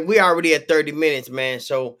 all right, we already at 30 minutes, man.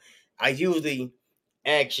 So I usually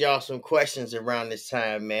ask y'all some questions around this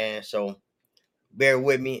time, man. So bear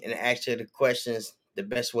with me and ask you the questions the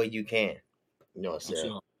best way you can. You know what I'm I'm saying?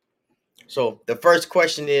 sure. So the first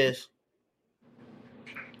question is,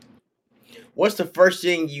 what's the first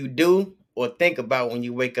thing you do or think about when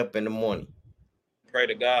you wake up in the morning? Pray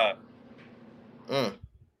to God. Mm.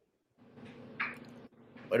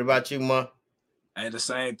 What about you, Ma? And the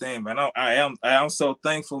same thing, man. I am so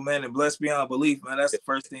thankful, man, and blessed beyond belief, man. That's the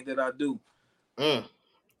first thing that I do. Mm. For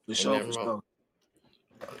Ain't sure, nothing for wrong.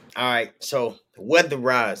 sure. All right. So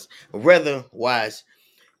weather-wise,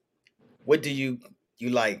 what do you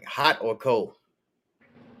like, hot or cold?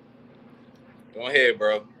 Go ahead,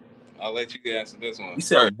 bro. I'll let you answer this one You first.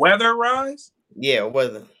 said weather rise? Yeah,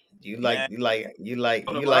 weather. You Man, I like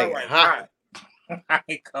like hot. hot. I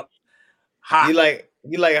like hot.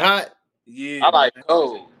 You like hot? Yeah, I like man.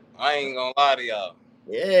 cold. I ain't gonna lie to y'all.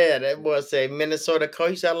 Yeah, that boy say Minnesota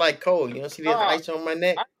cold. You say I like cold. You don't see this Nah, ice on my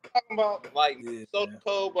neck? I ain't talking about like Yeah, so man.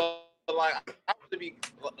 cold, but like I have to be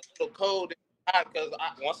a little cold and hot because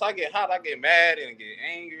once I get hot, I get mad and get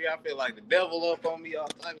angry. I feel like the devil up on me all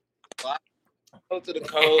the time. So I go to the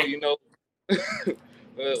cold, you know,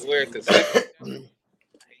 where it consistent.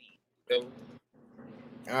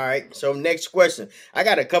 All right. So next question. I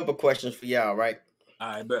got a couple questions for y'all, right?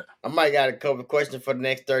 I bet. I might got a couple questions for the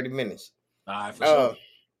next 30 minutes. All right, for sure.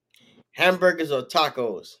 Hamburgers or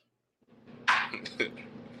tacos?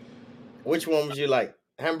 Which one would you like?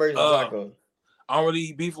 Hamburgers or tacos? I don't really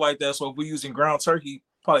eat beef like that, so if we're using ground turkey,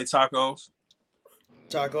 probably tacos.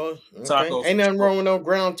 Tacos? Okay. Tacos Ain't for nothing sure. wrong with no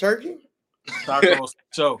ground turkey. Tacos for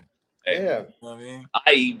sure. Hey, Yeah. You know what I mean?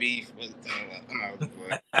 I eat beef,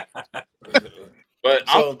 but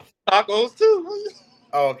I'm So tacos too.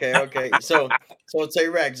 okay. So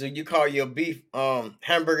Taye Rack, so you call your beef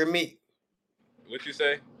hamburger meat? What you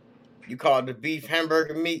say? You call the beef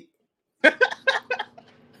hamburger meat? Bro.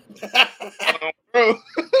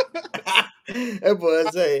 That boy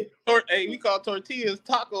say Hey, we call tortillas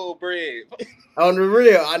taco bread. on the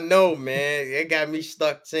real. I know, man. It got me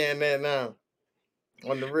stuck saying that now.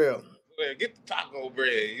 On the real. Get the taco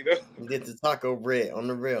bread, you know? Get the taco bread on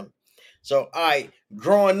the real. So, all right,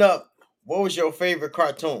 growing up, what was your favorite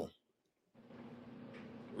cartoon?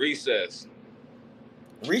 Recess.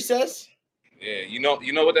 Recess? Yeah, you know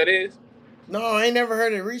what that is? No, I ain't never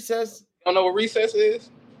heard of Recess. You don't know what recess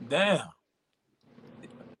is? Damn.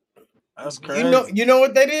 That's You crazy. know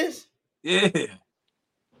what that is? Yeah.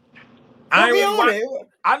 I Put ain't me really on watch. it.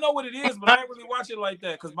 I know what it is, but I ain't really watch it like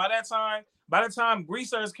that. Cause by the time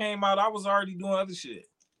Greasers came out, I was already doing other shit.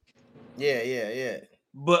 Yeah.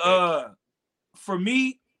 But for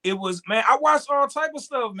me, it was, man, I watched all type of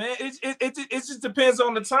stuff, man. It just depends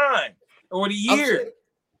on the time or the I'm year. saying,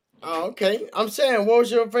 oh, okay. I'm saying, what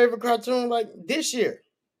was your favorite cartoon like this year?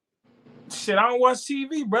 Shit, I don't watch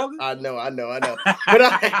TV, brother. I know. But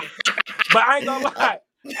But I ain't gonna lie.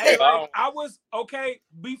 Hey, like I was okay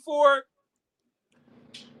before.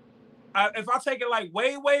 If I take it like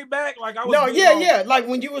way back, like I was no, big on, yeah. Like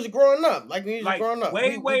when you was growing up. like We way back,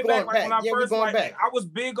 going like back. when I Yeah, we first going back. I was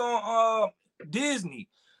big on Disney.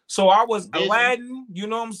 So I was Disney. Aladdin, you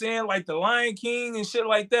know what I'm saying, like the Lion King and shit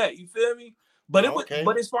like that. You feel me? But Oh, okay.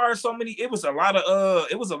 but as far as so many, it was a lot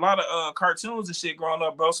of cartoons and shit growing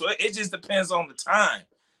up, bro. So it just depends on the time.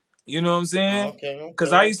 You know what I'm saying? Okay.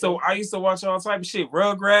 Because I used to watch all type of shit,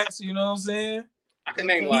 Rugrats. You know what I'm saying? I can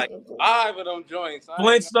name like 5 of them joints.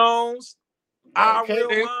 Flintstones, Our Okay.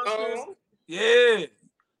 Real Monsters. Yeah,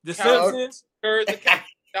 The Simpsons.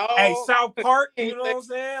 Hey, South Park. You know what I'm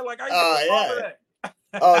saying? Like I used to watch all of that.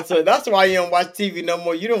 Oh, so that's why you don't watch TV no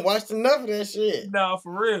more. You don't watch enough of that shit. No,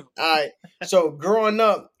 for real. All right. So growing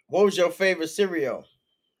up, what was your favorite cereal?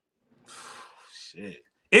 Shit.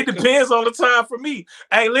 It depends on the time for me.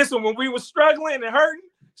 Hey, listen, when we were struggling and hurting,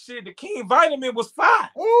 shit, the King Vitamin was fire.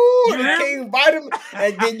 Ooh, the King Vitamin.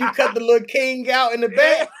 And then you cut the little king out in the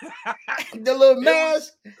back. The little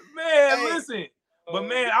mask. Listen. But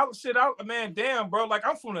man, damn, bro. Like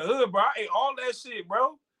I'm from the hood, bro. I ate all that shit,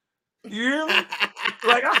 bro. You hear me?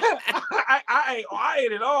 Like I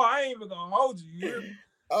ate it all. I ain't even gonna hold you. You hear me?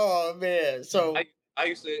 Oh man. So I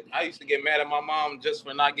used to get mad at my mom just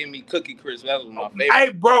for not giving me Cookie Crisp. That was my favorite. Hey,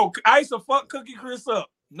 bro, I used to fuck Cookie Crisp up.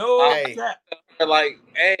 No, like,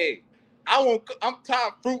 hey, I'm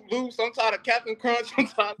tired of Fruit Loops. I'm tired of Captain Crunch. I'm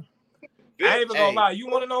tired. I ain't even gonna lie. You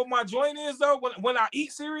want to know what my joint is though? When I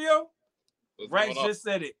eat cereal, Rex just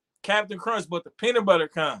said it. Captain Crunch, but the peanut butter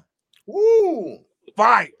kind. Woo,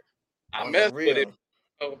 fire! I messed with it.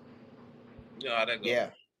 So, you know how that goes.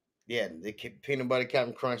 Yeah, the peanut butter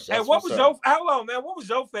Captain Crunch. Hey, what was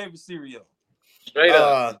your favorite cereal? Straight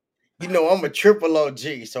up. You know, I'm a triple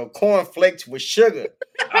OG, so cornflakes with sugar.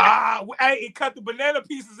 Hey, it cut the banana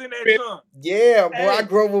pieces in that junk. Yeah, boy, I Hey.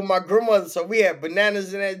 grew up with my grandmother, so we had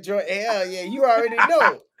bananas in that joint. Hell yeah, you already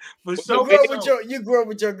know. For You sure. grew up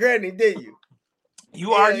with your granny, didn't you?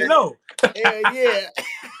 You already know. Hell yeah.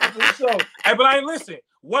 For sure. Hey, but listen.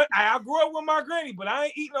 What I grew up with my granny, but I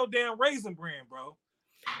ain't eat no damn Raisin Bran, bro.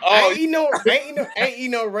 I ain't eat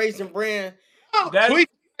no Raisin Bran. Tweet,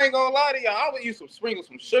 I ain't gonna lie to y'all. I would use sprinkle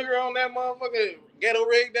some sugar on that motherfucker, ghetto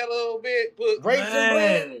rig that a little bit. Put Raisin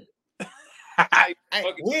Bran.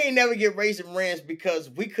 We ain't never get Raisin Brans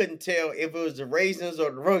because we couldn't tell if it was the raisins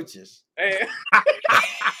or the roaches.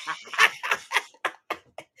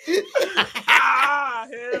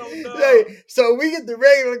 Hell no. So we get the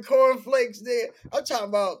regular cornflakes there. I'm talking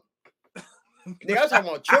about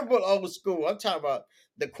triple old school. I'm talking about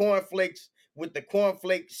the cornflakes with the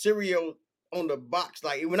cornflake cereal on the box.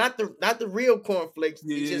 Like not the real cornflakes.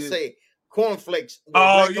 You just say cornflakes, the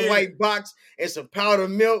black and white box and some powdered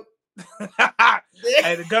milk.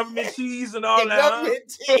 Hey, the government cheese and all that.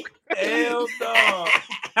 Cheese. Hell no.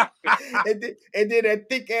 and then that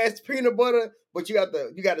thick ass peanut butter, but you got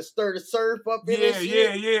to stir the syrup up in that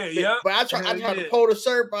shit. Yeah. But I tried to pull the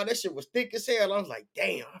syrup out. That shit was thick as hell. I was like,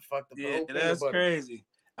 damn, I fucked up the whole peanut butter. Crazy.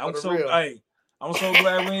 I'm so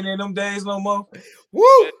glad we ain't in them days no more.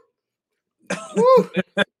 Woo! Woo!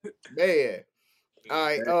 Man. All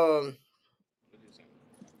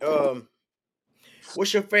right.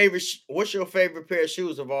 What's your favorite pair of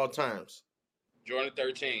shoes of all times? Jordan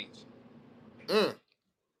 13s.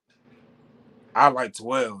 I like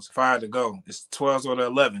 12s. If I had to go, it's 12s or the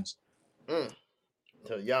 11s.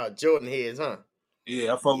 So y'all Jordan heads, huh?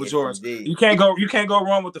 Yeah, I fuck with Jordans. You can't go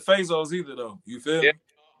wrong with the Fazos either, though. You feel me?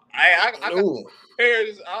 I got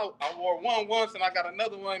pairs. I wore one once and I got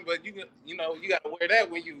another one, but you got to wear that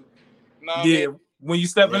when you know what I mean? When you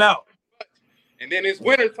stepping out. And then it's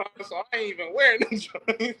winter time, so I ain't even wearing them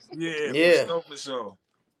joints. For sure.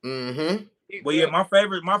 Mm-hmm. But yeah, my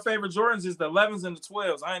favorite Jordans is the 11s and the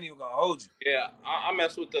 12s. I ain't even gonna hold you. Yeah, I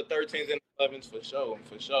mess with the 13s and the 11s for sure.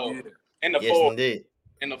 Yeah. And the folds.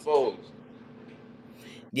 And the folds.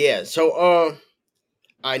 Yeah. So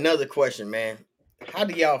another question, man. How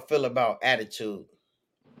do y'all feel about attitude?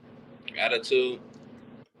 Attitude?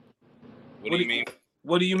 What do you mean?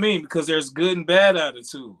 What do you mean? Because there's good and bad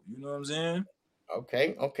attitude. You know what I'm saying?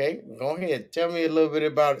 Okay. Go ahead. Tell me a little bit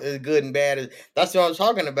about good and bad. That's what I'm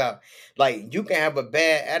talking about. Like, you can have a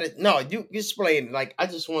bad attitude. No, you explain. Like, I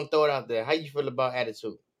just want to throw it out there. How you feel about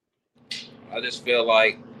attitude? I just feel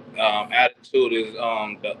like attitude is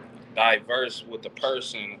diverse with the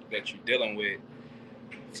person that you're dealing with.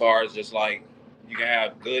 As far as just like, you can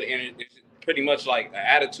have good energy. It's pretty much like an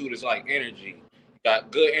attitude is like energy. You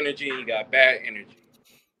got good energy and you got bad energy.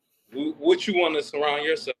 What you want to surround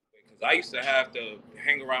yourself with? Because I used to have to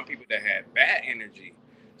hang around people that had bad energy.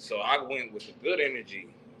 So I went with the good energy.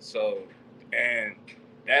 So, and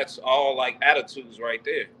that's all like attitudes right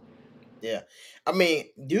there. Yeah. I mean,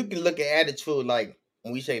 you can look at attitude like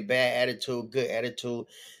when we say bad attitude, good attitude,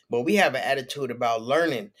 but we have an attitude about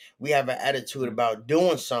learning. We have an attitude about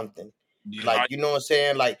doing something. Yeah. Like, you know what I'm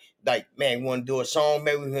saying? Like, man, we want to do a song,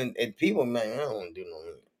 maybe and people, man, I don't want to do no.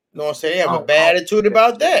 You know what I'm saying? They have a bad attitude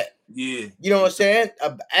about that. Yeah. You know what I'm saying?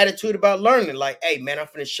 An attitude about learning. Like, hey, man, I'm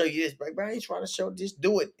finna show you this. But I ain't trying to show, just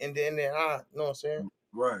do it. And then you know what I'm saying?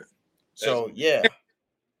 Right. So, yeah.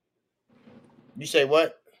 You say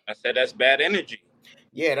what? I said that's bad energy.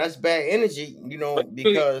 Yeah, that's bad energy, you know,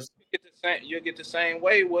 because you'll get the same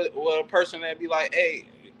way with a person that be like, hey,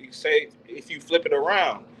 you say if you flip it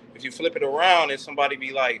around and somebody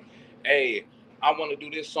be like, hey, I want to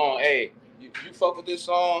do this song, hey, you fuck with this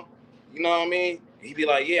song, you know what I mean? He be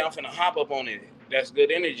like, yeah, I'm finna hop up on it. That's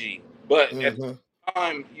good energy. But at the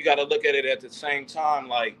time, you got to look at it at the same time,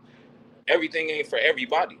 like everything ain't for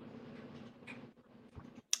everybody.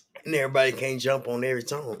 And everybody can't jump on every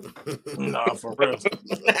song. Nah, for real.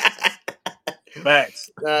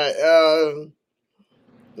 Facts. Let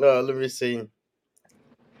me see.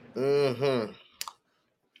 Let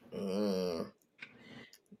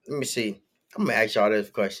me see. I'm gonna ask y'all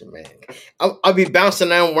this question, man. I'll be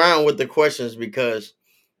bouncing around with the questions because,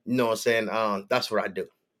 you know what I'm saying? That's what I do.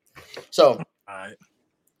 So, all right.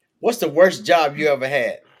 What's the worst job you ever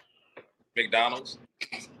had? McDonald's.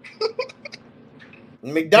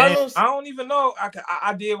 McDonald's? I don't even know.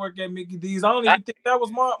 I did work at Mickey D's. I don't even think that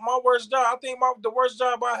was my worst job. I think the worst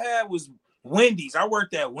job I had was Wendy's. I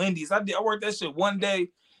worked at Wendy's. I worked that shit one day,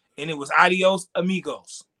 and it was adios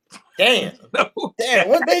amigos. Damn. Damn,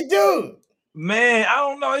 what'd they do? Man, I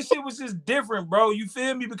don't know. This shit was just different, bro. You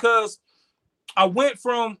feel me? Because I went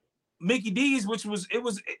from Mickey D's, I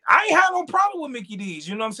ain't had no problem with Mickey D's,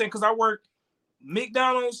 you know what I'm saying? Because I worked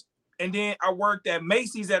McDonald's and then I worked at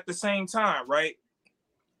Macy's at the same time, right?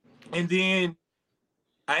 And then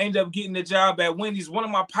I ended up getting the job at Wendy's. One of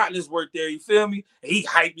my partners worked there, you feel me? And he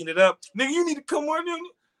hyping it up. Nigga, you need to come on in. And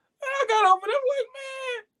I got over there, like,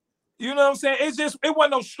 man. You know what I'm saying? It's just, it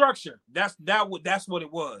wasn't no structure. That's what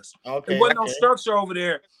it was. Okay. It wasn't no structure over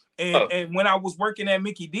there. And when I was working at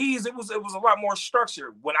Mickey D's, it was a lot more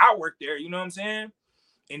structure when I worked there, you know what I'm saying?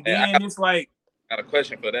 And then it's like, I got a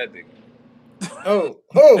question for that nigga. Oh.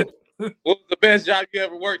 What was the best job you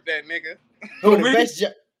ever worked at, nigga? Who the best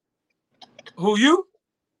job? Who, you?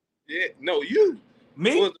 Yeah, no, you.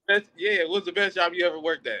 Me? What was the best job you ever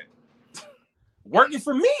worked at? Working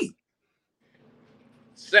for me.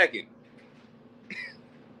 Second.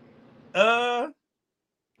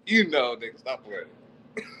 You know, nigga, stop worrying.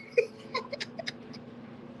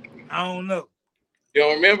 I don't know. You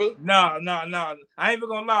don't remember? No. I ain't even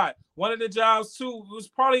gonna lie. One of the jobs too was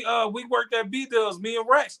probably we worked at B-Dubs, me and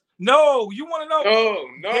Rex. No, you want to know? No.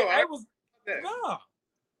 No.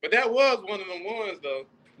 But that was one of them ones though.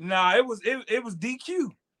 Nah, it was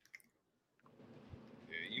DQ.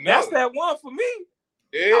 Yeah, That's that one for me.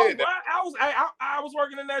 Yeah. I was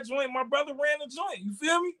working in that joint. My brother ran the joint. You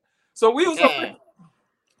feel me? So we was up there.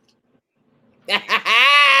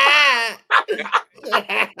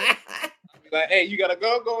 Like, hey, you gotta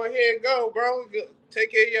go ahead, go, bro.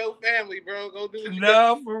 Take care of your family, bro. Go do what you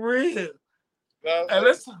got. For real. Hey,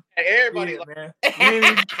 listen, everybody, man. We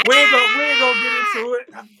ain't gonna get into it.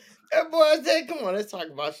 That boy said, "Come on, let's talk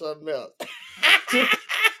about something else."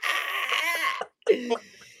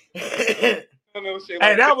 Hey,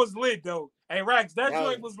 that was lit though. Hey, Rax, that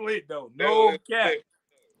joint was lit though. No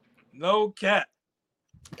cap.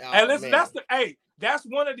 Oh, hey, listen, man. that's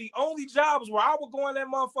one of the only jobs where I would go in that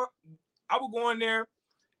motherfucker. I would go in there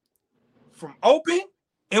from open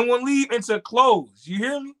and would leave into close. You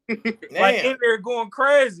hear me? Like in there going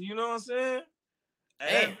crazy. You know what I'm saying?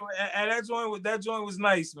 And that joint was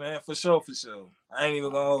nice, man. For sure. I ain't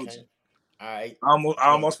even gonna hold you. All right. I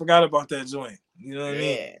almost forgot about that joint. You know what I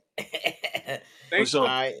mean? For sure.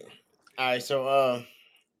 All right. So,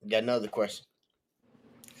 got another question.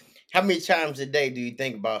 How many times a day do you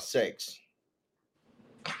think about sex?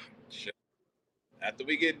 Shit. After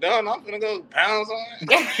we get done, I'm gonna go pounds on it.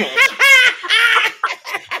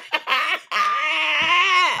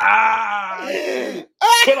 I'm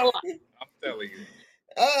telling you.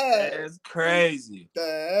 That's crazy.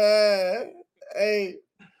 Hey.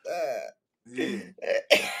 Yeah.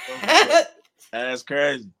 That's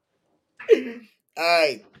crazy. All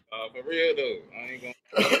right. For real though, I ain't gonna.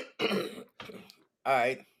 All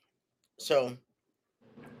right. So,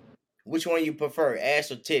 which one you prefer,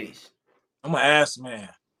 ass or titties? I'm an ass man,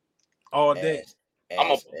 all day.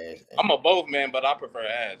 I'm a both man, but I prefer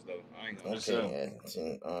ass though. I ain't gonna say.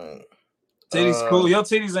 Titties cool. Your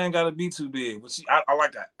titties ain't gotta be too big, but I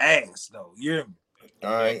like an ass though. You hear me?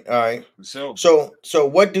 All right. For sure. So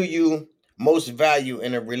what do you most value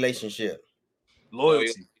in a relationship?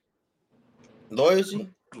 Loyalty. Loyalty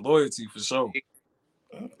for sure.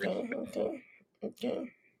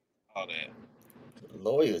 Okay. All that.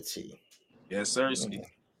 Loyalty. Yes, sir.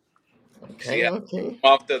 Okay.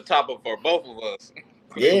 Off the top of for both of us.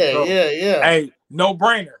 Yeah. Hey, no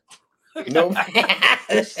brainer. No.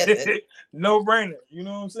 No brainer. You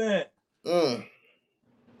know what I'm saying?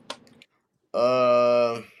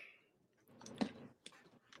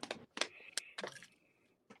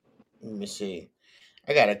 Let me see.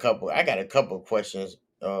 I got a couple questions.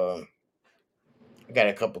 I got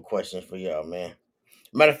a couple questions for y'all, man.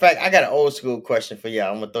 Matter of fact, I got an old school question for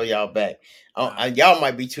y'all. I'm gonna throw y'all back. Y'all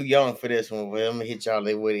might be too young for this one, but I'm gonna hit y'all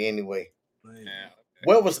with it anyway. Yeah.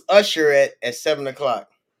 Where was Usher at 7:00?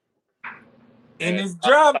 In his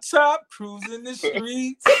drop top, cruising the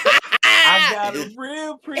streets. I got a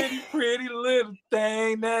real pretty little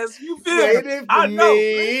thing that's you feel me? I know.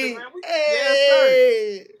 Listen, man,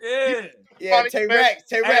 Hey. Yes, sir. Yeah, Taye Rack,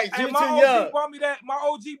 you too young. My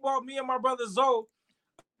OG bought me and my brother Zoe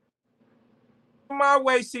My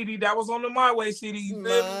Way CD. That was on the My Way CD. You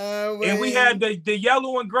feel me? And we had the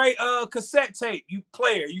yellow and gray cassette tape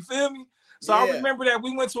player. You feel me? So I remember that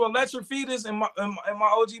we went to Electric Feeders and my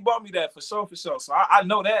OG bought me that for sure. So I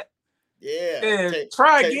know that. Yeah.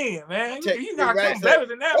 Try again, man. You gotta come better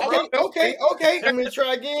than that, bro. Okay. I'm gonna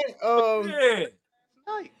try again. Yeah.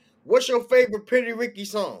 What's your favorite Pretty Ricky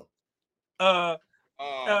song? You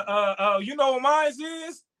know what mine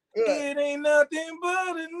is? It ain't nothing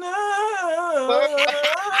but a number.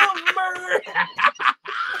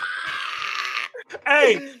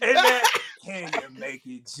 Hey, and that can you make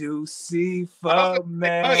it juicy for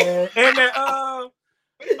man. And then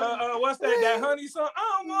what's that? That honey song?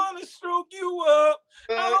 I wanna stroke you up.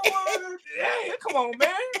 I wanna. Hey, come on,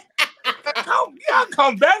 man. Y'all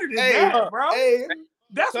come better than that, bro. Hey.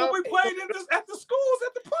 That's what we played at the schools,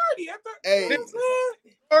 at the party, you know what I'm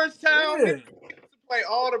saying? First time we used to play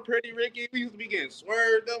all the Pretty Ricky. We used to be getting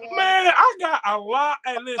swerved up. Man, I got a lot.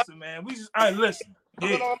 Hey, listen, man. We just listen.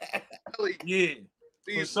 Yeah. Yeah.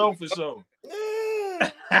 For sure.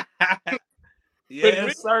 Yeah,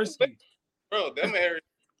 it's thirsty. Bro, them areas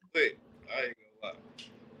lit. I ain't gonna lie.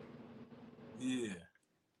 Yeah.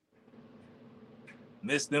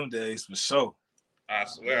 Miss them days for sure. I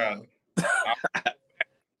swear I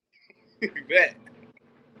bet.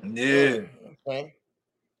 Yeah. Okay.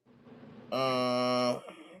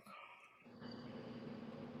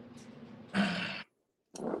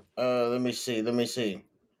 Let me see.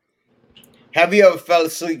 Have you ever fell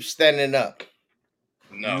asleep standing up?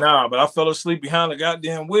 No. Nah, but I fell asleep behind the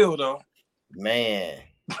goddamn wheel though. Man.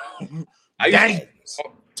 Dang.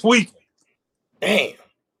 Tweaking.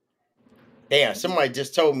 Damn, somebody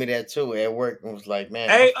just told me that too at work and was like, man,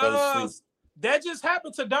 hey, I fell asleep. That just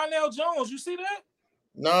happened to Donnell Jones. You see that?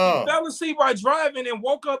 No. He fell asleep while driving and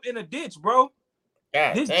woke up in a ditch, bro.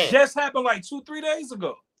 This just happened like 2-3 days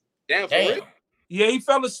ago. Damn, for real? Yeah, he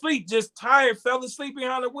fell asleep, just tired, fell asleep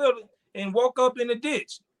behind the wheel and woke up in the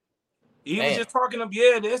ditch. He was just talking to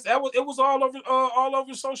it was all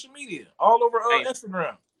over social media, all over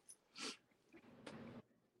Instagram.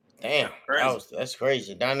 Damn, that's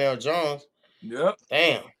crazy. Donnell Jones. Yep.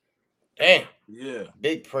 Damn. Yeah.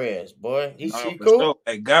 Big prayers, boy. He cool? Sure.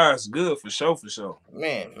 Hey, God's good for sure.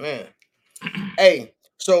 Man. Hey,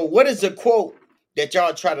 so what is a quote that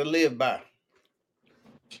y'all try to live by?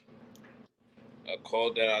 A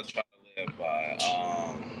quote that I try to live by.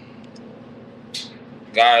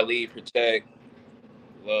 God, lead, protect,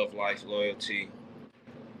 love, life, loyalty.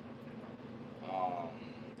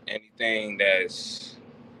 Anything that's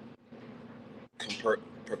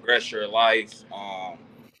progress your life.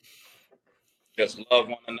 Just love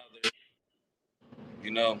one another.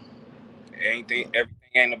 You know, everything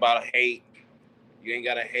ain't about hate. You ain't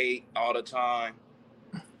gotta hate all the time.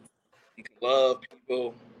 You can love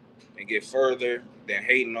people and get further than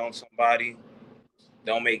hating on somebody.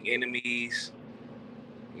 Don't make enemies.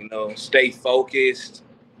 You know, stay focused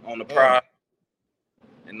on the prize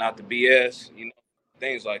and not the BS. You know,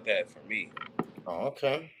 things like that for me. Oh,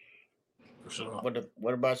 okay. For sure.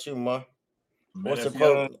 What about you, Ma? What's the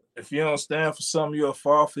quote? If you don't stand for something, you'll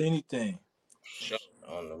fall for anything. Sure.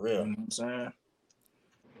 On the real. You know what I'm saying?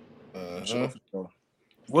 Mm-hmm. Sure.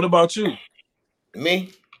 What about you?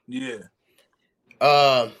 Me? Yeah.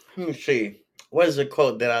 Let me see. What is the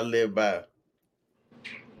quote that I live by?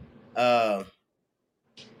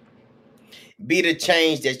 Be the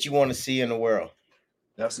change that you want to see in the world.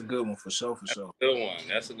 That's a good one for sure.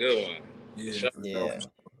 That's a good one. Yeah. Sure.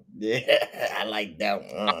 Yeah. I like that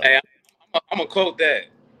one. Hey, I'm gonna quote that.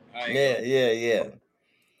 Yeah.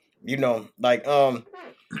 You know, like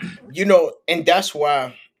you know, and that's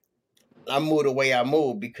why I move the way I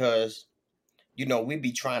move, because you know, we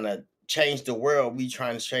be trying to change the world. We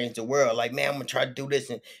trying to change the world. Like, man, I'm gonna try to do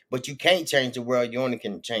this, but you can't change the world. You only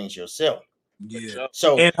can change yourself. Yeah.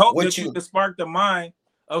 So and hope that you can spark the mind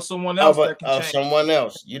of someone else of someone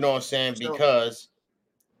else. You know what I'm saying? Because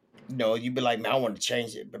you know, you be like, man, I want to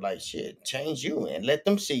change it, but like, shit, change you and let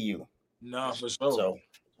them see you. No, for sure. So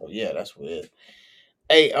yeah, that's what it is.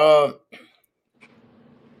 Hey,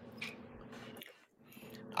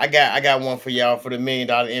 I got one for y'all for the $1 Million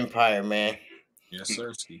Empire, man. Yes,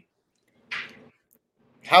 sir.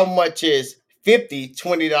 How much is 50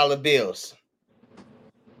 $20 bills?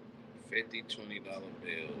 50 $20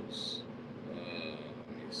 bills. Let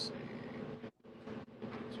me see.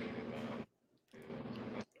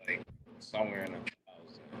 Like somewhere in 1,000.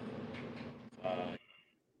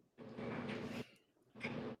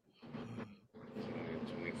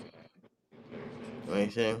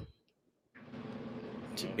 25.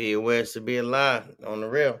 To be aware, to be alive, on the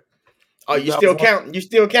real. Oh, you still counting? You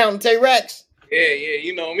still counting Taye Racks? Yeah.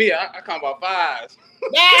 You know me. I count about fives.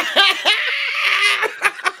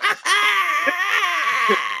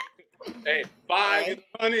 Hey, 5 is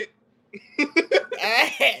 100.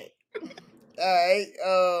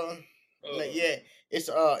 All right. Yeah. It's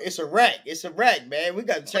a rack. It's a rack, man. We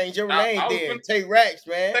gotta change your name then. Taye Racks,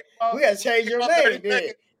 man. We gotta change your name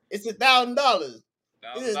then. It's $1,000.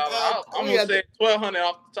 I'm gonna say 1,200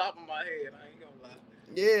 off the top of my head. I ain't gonna lie.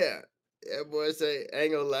 Yeah. That boy say, I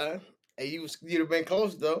ain't gonna lie. Hey, you'd have been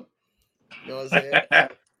close though. You know what I'm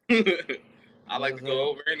saying? I like to go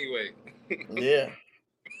over anyway. Yeah.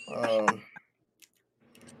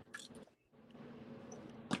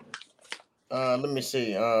 Let me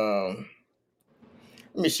see. Let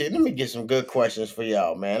me see. Let me get some good questions for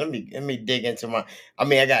y'all, man. Let me dig into my. I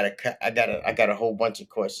mean, I got a whole bunch of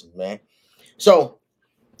questions, man. So,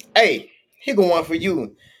 hey, here go one for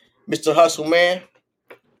you, Mr. Hustle, man.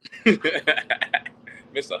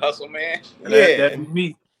 Mr. Hustle Man. That'd Yeah. be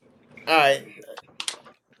me. All right.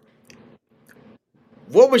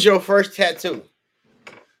 What was your first tattoo?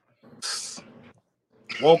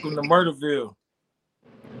 Welcome to Murderville.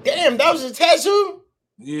 Damn, that was a tattoo.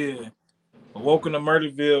 Yeah. Welcome to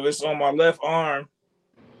Murderville. It's on my left arm.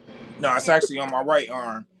 No, it's actually on my right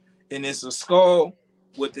arm. And it's a skull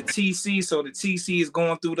with the TC. So the TC is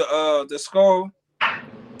going through the skull.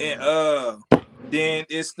 And then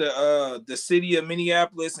it's the city of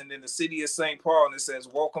Minneapolis and then the city of St. Paul. And it says,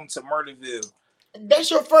 welcome to Murderville.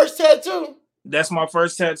 That's your first tattoo? That's my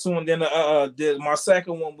first tattoo. And then my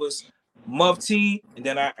second one was MuffTi. And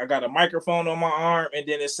then I got a microphone on my arm. And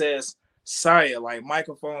then it says Sire, like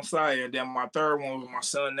microphone Sire. And then my third one was my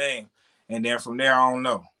son's name. And then from there, I don't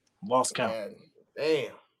know. Lost count.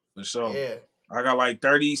 Damn. For sure. Yeah. I got like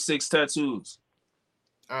 36 tattoos.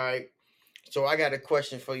 All right. So I got a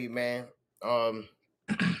question for you, man.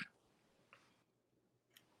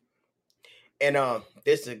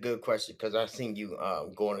 This is a good question because I seen you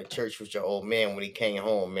going to church with your old man when he came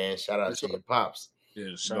home, man. Shout out to your pops. Yeah,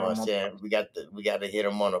 You know what I'm saying? We got to hit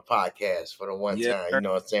him on a podcast for the one time. You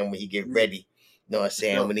know what I'm saying? When he get ready. You know what I'm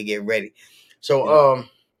saying? When he get ready. So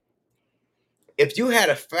if you had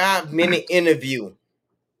a 5-minute interview,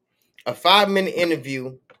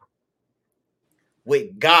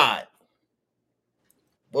 with God,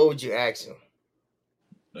 what would you ask him?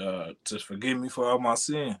 To forgive me for all my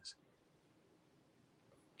sins.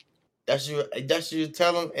 That's you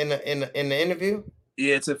tell him in the interview?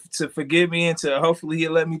 Yeah, to forgive me and to hopefully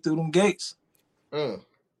he'll let me through them gates. For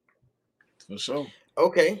sure.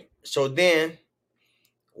 Okay. So then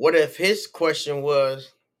what if his question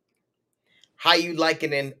was how you like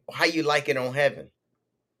it on heaven?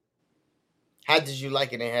 How did you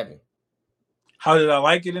like it in heaven? How did I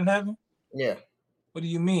like it in heaven? Yeah. What do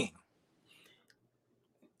you mean?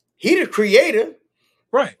 He the creator.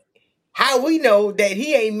 Right. How we know that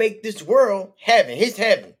he ain't make this world heaven, his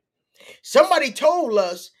heaven? Somebody told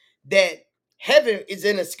us that heaven is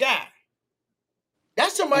in the sky.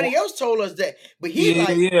 That's somebody else told us that. But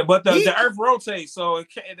but the earth rotates, so it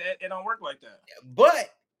don't work like that.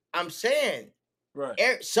 But I'm saying,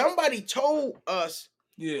 right. Somebody told us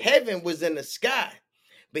heaven was in the sky.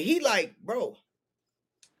 But he like, bro,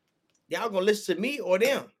 y'all gonna listen to me or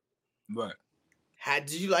them? Right. How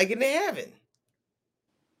did you like it in heaven?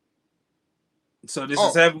 So this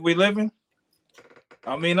is heaven we living?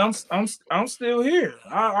 I mean, I'm still here.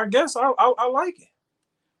 I guess I like it.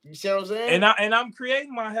 You see what I'm saying? And I'm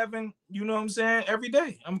creating my heaven, you know what I'm saying, every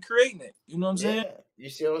day. I'm creating it. You know what I'm saying? You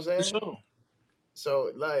see what I'm saying? For sure.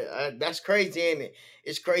 So like that's crazy, ain't it?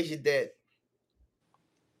 It's crazy that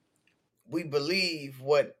we believe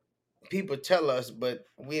what people tell us, but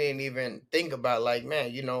we didn't even think about like,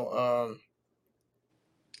 man,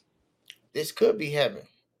 this could be heaven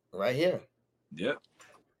right here. Yep.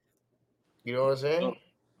 You know what I'm saying?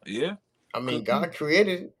 Yeah. I mean, God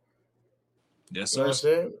created it. Yes, sir. You know what I'm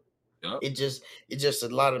saying? Yep. It's just a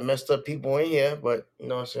lot of messed up people in here, but you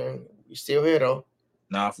know what I'm saying? We still here though.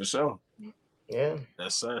 Nah, for sure. Yeah.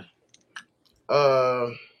 Yes, sir.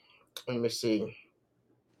 Let me see.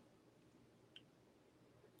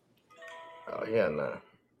 Oh yeah, nah.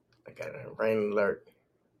 I got a rain alert.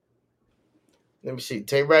 Let me see.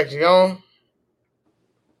 Taye Rack, you gone?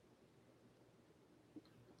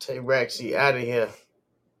 Taye Rack, he out of here.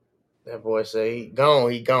 That boy say he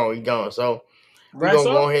gone. So we gonna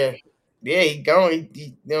go ahead. Yeah, he gone. He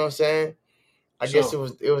you know what I'm saying? I guess it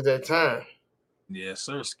was that time. Yeah,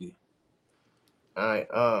 sir, ski. All right.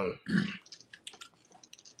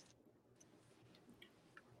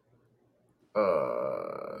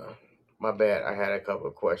 My bad. I had a couple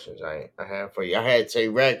of questions. I had for you. I had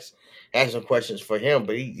Taye Rack had some questions for him,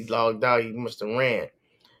 but he logged out. He must have ran.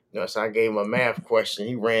 You know, so I gave him a math question.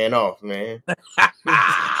 He ran off, man.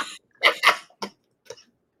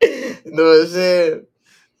 You know what I'm saying?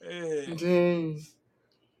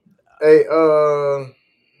 Hey,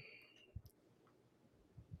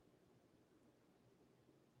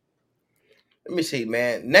 let me see,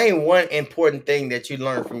 man. Name one important thing that you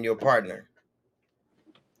learned from your partner.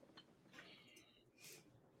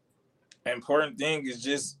 Important thing is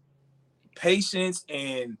just patience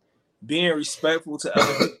and being respectful to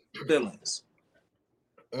other people's feelings.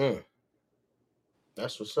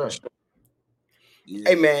 That's what's up.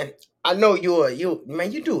 Hey Yeah, man, I know you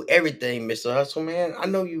man, you do everything, Mr. Hustle, man. I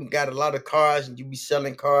know you got a lot of cars and you be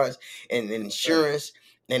selling cars and sir. insurance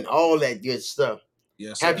and all that good stuff.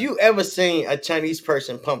 Yes, Have sir. you ever seen a Chinese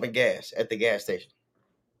person pumping gas at the gas station?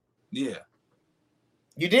 Yeah,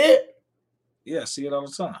 You did? yeah. I see it all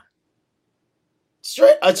the time.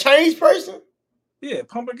 Straight a Chinese person? Yeah,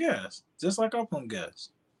 pumping gas, just like I pump gas.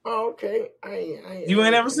 Oh, okay. You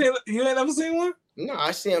ain't ever seen one? No,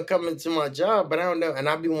 I see him coming to my job, but I don't know. And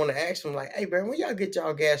I be want to ask him like, "Hey, bro, where y'all get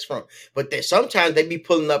y'all gas from?" But sometimes they be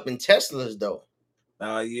pulling up in Teslas though.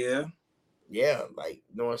 Yeah. Yeah, like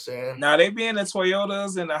you know what I'm saying? Now they be in the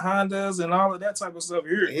Toyotas and the Hondas and all of that type of stuff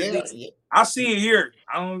here. At Yeah, least yeah. I see it here.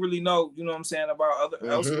 I don't really know, you know what I'm saying, about other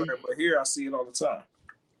elsewhere, Mm-hmm. but here I see it all the time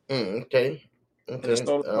Okay. in the Okay.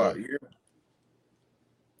 soda spot. Here,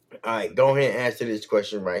 All right. Go ahead and answer this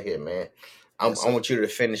question right here, man. yes, I sir. want you to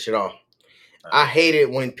finish it off. All I right. hate it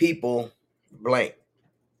when people blank.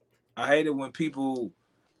 I hate it when people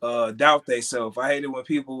doubt themselves. I hate it when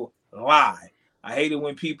people lie. I hate it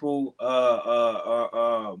when people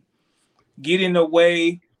get in the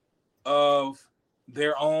way of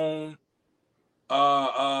their own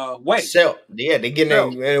way. Sell. Yeah, they getting So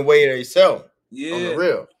in the way they sell on the yeah,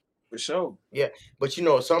 real. for sure. Yeah, but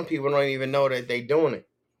some people don't even know that they doing it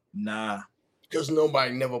Nah, because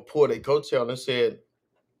nobody never pulled a coattail and said,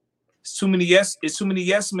 it's too many yes. It's too many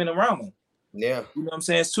yes men around them. "Yeah, You know what I'm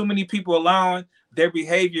saying? It's too many people allowing their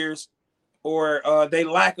behaviors or they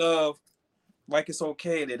lack of like it's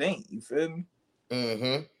okay and it ain't. You feel me?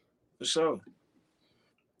 mm-hmm, For sure.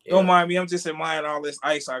 Don't yeah." mind me. I'm just admiring all this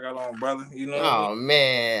ice I got on, brother. You know what I mean? Oh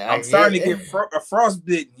man, I I'm starting to get get a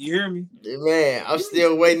frostbitten. You hear me? man. I'm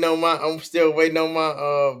still waiting on my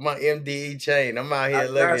MDE chain. I'm out I here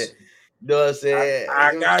got looking. you. You know what I'm saying?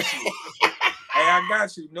 I got you. Hey, I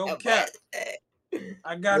got you. No cap. But,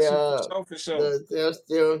 I got you for yeah, sure. For sure.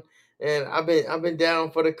 still, and I've been down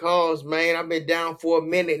for the cause, man. I've been down for a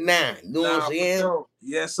minute now. You know what I'm Nah, for saying? sure.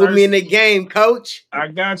 Yes, Put sir. me in the game, coach. I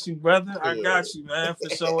got you, brother. I Yeah. got you, man. For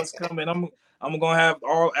sure, it's coming. I'm gonna have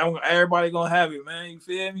everybody gonna have it, man. You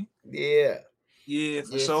feel me? Yeah. Yeah,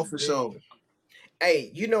 for Yes, sure, for sure. indeed.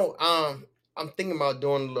 Hey, I'm thinking about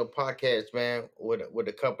doing a little podcast, man, with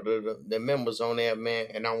a couple of the members on there, man,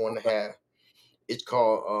 and I want to Okay, have it's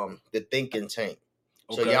called the Thinking Tank.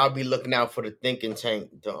 So okay, y'all be looking out for the Thinking Tank,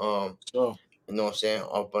 sure. you know what I'm saying,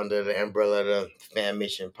 up under the umbrella of the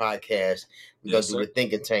Fammission Podcast. We're gonna Yes, do sir. the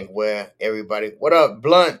Thinking Tank where everybody, what up,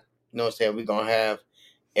 Blunt? You know what I'm saying? We're gonna have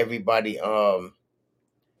everybody uh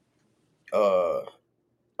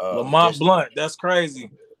Lamont just Blunt, that's crazy.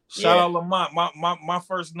 Shout yeah. out Lamont. My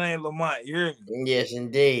first name Lamont. You hear me? Yes,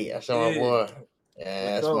 indeed. That's my Yeah, boy. for Yeah,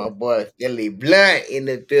 that's sure. my boy, Philly Blunt in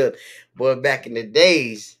the field. Boy, back in the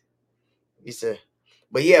days, he said.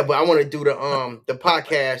 But I want to do the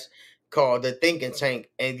podcast called The Thinking Tank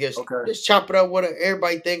and just Okay. just chop it up what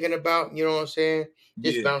everybody thinking about. You know what I'm saying?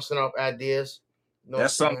 Just Yeah, bouncing off ideas. You know what I'm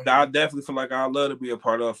that's something saying? that I definitely feel like I'd love to be a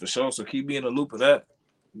part of for sure. So keep me in the loop of that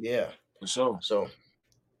Yeah. for sure. So,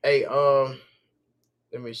 hey,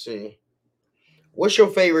 let me see. What's your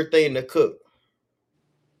favorite thing to cook?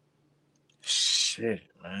 Shit,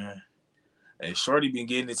 man. Hey, Shorty been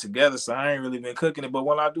getting it together, so I ain't really been cooking it. But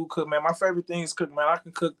when I do cook, man, my favorite thing is cook, man. I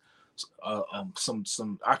can cook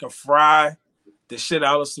some I can fry the shit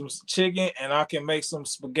out of some chicken and I can make some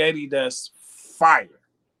spaghetti that's fire.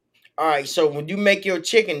 All right. So when you make your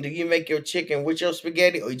chicken, do you make your chicken with your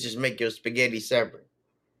spaghetti, or you just make your spaghetti separate?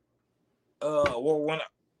 Well,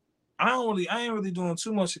 I ain't really doing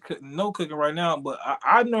too much of cooking, no cooking right now. But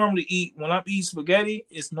I normally eat when I eat spaghetti,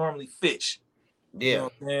 it's normally fish. You Yeah. know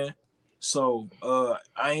what I'm saying? So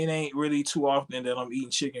I ain't really too often that I'm eating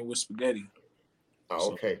chicken with spaghetti. Oh,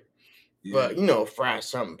 So okay. yeah, But fry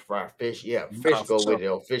something, fry fish. Yeah, fish nah, for go sure. with it,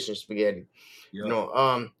 or fish and spaghetti. You Yeah.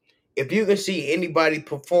 know, if you can see anybody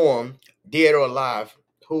perform, dead or alive,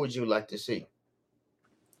 who would you like to see?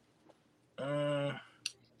 Um,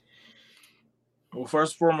 well,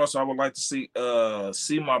 first and foremost, I would like to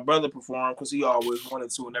see my brother perform because he always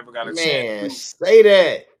wanted to and never got a chance Man, to. say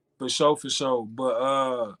that. For sure, for sure.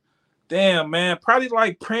 But damn man, probably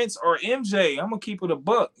like Prince or MJ. I'm gonna keep it a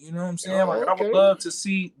buck. You know what I'm saying? Like Oh, I would okay. love to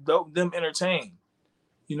see them entertain.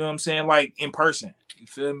 You know what I'm saying? Like in person. You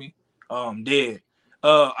feel me? Dead.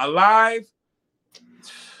 Alive.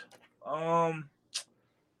 Um,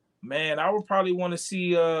 man, I would probably want to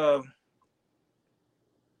see I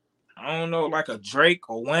don't know, like a Drake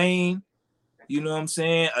or Wayne. You know what I'm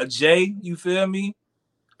saying? A Jay. You feel me?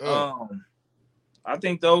 Mm. Um, I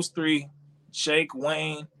think those three, Shake,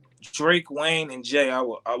 Wayne, Drake, Wayne, and Jay, I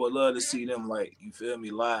would love to see them like, you feel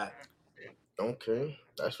me, live. Okay,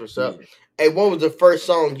 that's what's Yeah. up. Hey, what was the first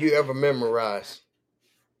song you ever memorized?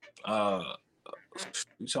 Uh,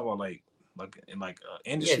 you talking about like Yeah,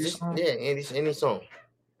 industry just song? yeah, any song.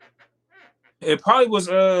 It probably was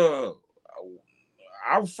I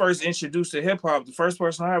was first introduced to hip hop. The first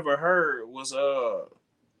person I ever heard was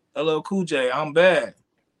LL Cool J. I'm bad.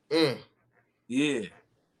 Mm. Yeah.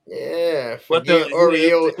 Yeah, But forget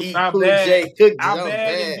Oreo, it's eat not Cool bad. J cookies. I'm I'm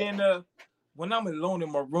bad. And bad. then when I'm alone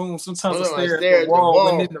in my room, sometimes I Hold on, I stare at the stare at the wall,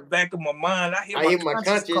 and in wall. the back of my mind, I hear I my hear my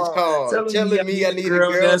conscience conscience call, call, telling me I telling me need I a need a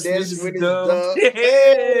girl girl that's that's Mrs. sweet as Dove. dove. Yeah,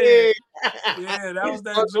 Hey, yeah, that was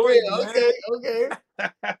that joint, okay, man. okay.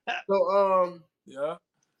 So, Yeah.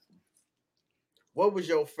 what was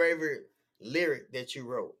your favorite lyric that you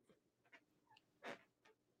wrote?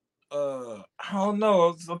 I don't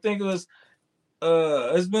know. I think it was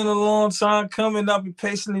it's been a long time coming. I've been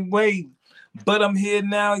patiently waiting. But I'm here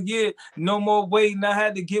now, yeah. No more waiting. I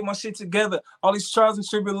had to get my shit together. All these trials and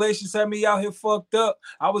tribulations had me out here fucked up.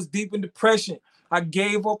 I was deep in depression. I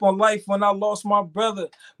gave up on life when I lost my brother.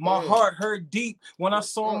 My Mm. heart hurt deep when I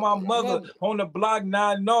saw my My mother mother. on the block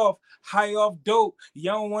nodding off, high off dope.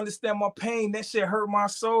 Y'all don't understand my pain. That shit hurt my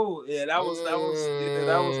soul. Yeah, that was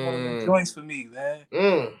one of them Mm. joints for me, man.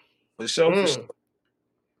 Mm. For sure, for sure. Mm.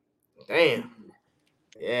 Damn.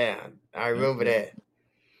 Yeah, I remember Mhm. that.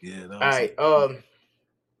 Yeah, that All was right.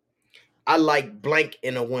 I like blank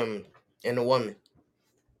in a woman. In a woman.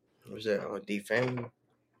 What was that? D family.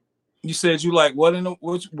 You said you like what in the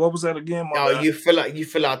what was that again? My Oh, bad. you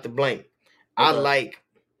fill out the blank. I Okay. like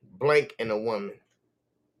blank in a woman.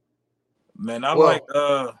 Man, Well,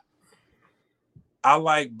 I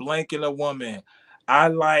like blanking a woman. I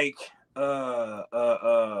like a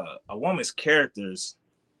woman's characters.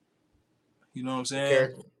 You know what I'm the saying?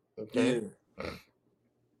 character. Yeah. Okay.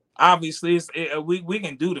 Obviously, we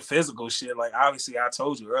can do the physical shit. Like obviously, I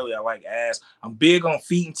told you earlier, I like ass. I'm big on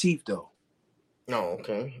feet and teeth though. No.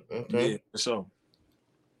 Okay. Yeah, Okay. for sure.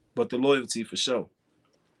 But the loyalty for sure.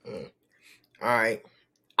 Mm. All right.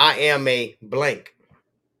 I am a blank.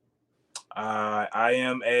 I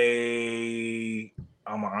am a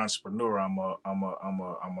I'm an entrepreneur. I'm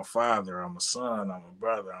a father. I'm a son. I'm a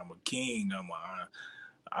brother. I'm a king.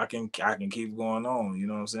 I can keep going on. You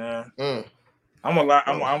know what I'm saying? Mm. I'm a lot.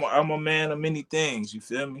 Oh. I'm a man of many things. You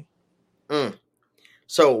feel me? Mm.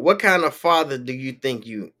 So, what kind of father do you think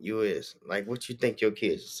you is? Like, what you think your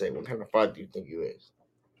kids say? What kind of father do you think you is?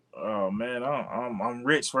 Oh man, I'm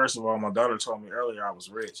rich. First of all, my daughter told me earlier I was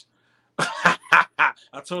rich. I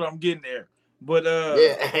told her I'm getting there, but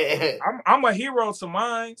Yeah. I'm a hero to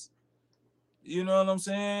mine. You know what I'm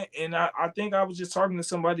saying? And I think I was just talking to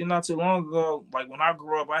somebody not too long ago. Like when I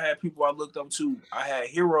grew up, I had people I looked up to. I had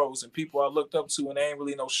heroes and people I looked up to, and there ain't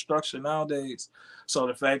really no structure nowadays. So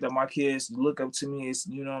the fact that my kids look up to me is,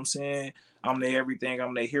 you know what I'm saying? I'm their everything.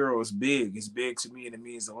 I'm their hero. It's big. It's big to me, and it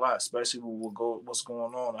means a lot, especially with what's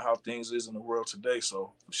going on and how things is in the world today.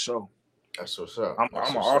 So for sure, That's what's up. I'm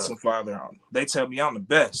That's an what's up. awesome father. They tell me I'm the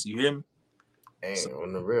best. You hear me? Hey, So,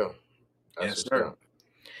 on the real. That's yes, what's sir. up.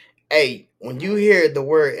 Hey, when you hear the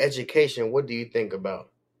word education, what do you think about?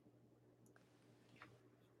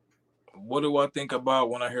 What do I think about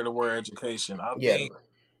when I hear the word education? Yeah.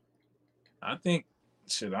 I think,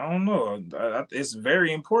 shit, I don't know. It's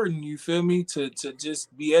very important, you feel me, to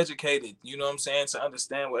just be educated. You know what I'm saying? To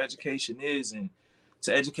understand what education is and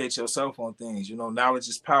to educate yourself on things. You know, knowledge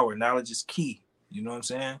is power. Knowledge is key. You know what I'm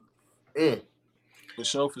saying? Mm. For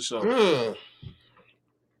sure, for sure. Hmm.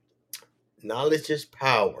 Knowledge is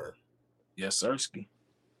power. Yes, sirski.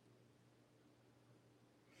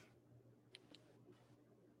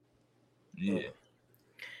 Mm. Yeah.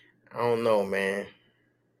 I don't know, man.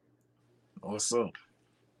 What's up?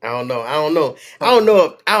 I don't know. I don't know. I don't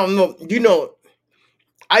know. I don't know.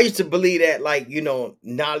 I used to believe that, like,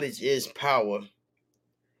 knowledge is power,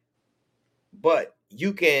 but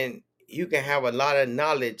you can have a lot of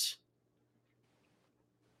knowledge,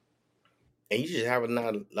 and you just have a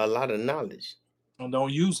lot of knowledge. And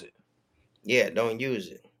don't use it. Yeah, don't use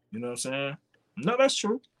it. You know what I'm saying? No, that's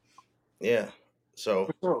true. Yeah. So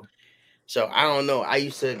For sure. so I don't know. I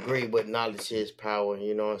used to agree with knowledge is power.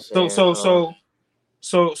 You know what I'm So saying?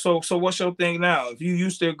 so so so what's your thing now? If you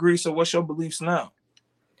used to agree, so what's your beliefs now?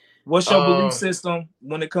 What's your belief Um. system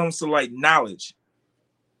when it comes to like knowledge?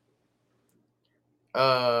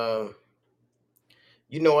 Uh.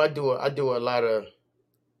 I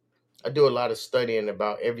do a lot of studying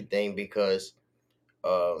about everything because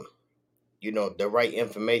um the right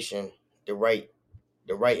information, the right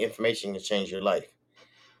the right information can change your life.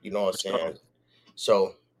 You know what I'm For sure. saying?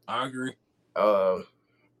 So I agree. um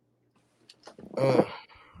mm,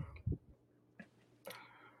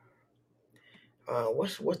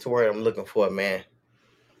 What's the word I'm looking for, man?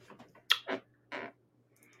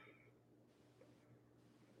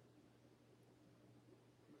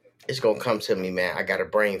 It's gonna come to me, man. I got a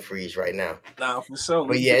brain freeze right now. Nah, for sure.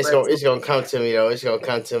 But We yeah, get back to it's gonna come to me though. It's gonna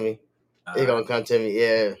come to me. It's gonna come to me.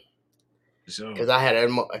 Yeah. for sure. Because I had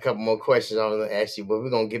a couple more questions I was gonna ask you, but we're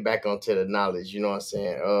gonna get back onto the knowledge. You know what I'm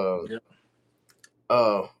saying?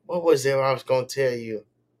 What was it I was gonna tell you?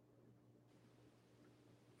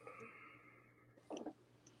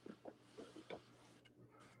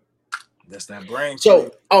 That's that brain.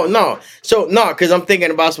 So, no, because I'm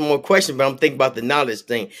thinking about some more questions, but I'm thinking about the knowledge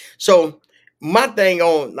thing. So, my thing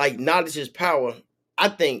on like knowledge is power. I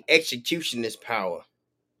think execution is power.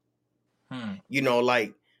 You know,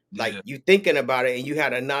 like you thinking about it and you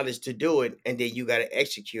had a knowledge to do it, and then you got to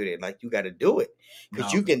execute it. Like you got to do it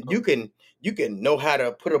because you can know how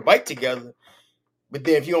to put a bike together, but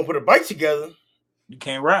then if you don't put a bike together, you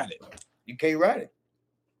can't ride it. You can't ride it.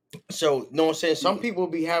 So, you know what I'm saying? Some people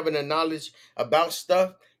be having a knowledge about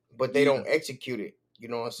stuff, but they don't execute it. You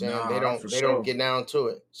know what I'm saying? They don't get down to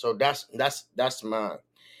it. So that's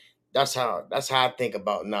how I think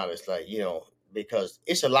about knowledge. Like, you know, because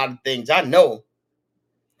it's a lot of things I know,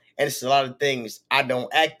 and it's a lot of things I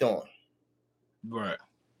don't act on. Right.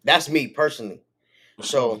 That's me personally.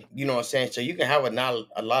 So, you know what I'm saying? So you can have a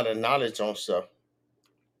lot of knowledge on stuff.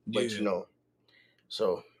 But you know,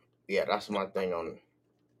 so yeah, that's my thing on it.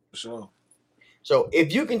 For sure. So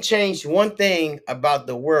if you can change one thing about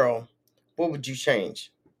the world, what would you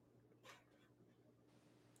change?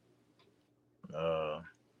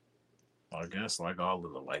 I guess like all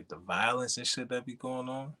of the violence and shit that be going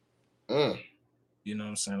on. You know what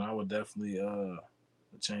I'm saying? I would definitely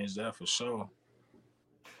change that for sure.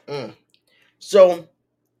 So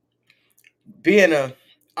being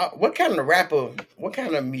what kind of rapper, what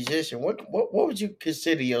kind of musician, what would you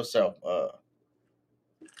consider yourself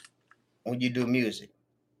when you do music?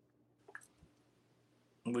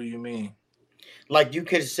 What do you mean? Like you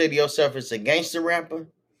consider yourself as a gangster rapper?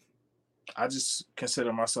 I just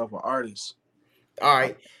consider myself an artist. All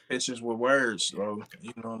right. Pictures with words, bro.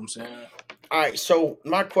 You know what I'm saying? All right. So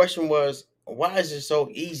my question was, why is it so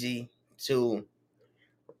easy to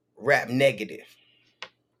rap negative?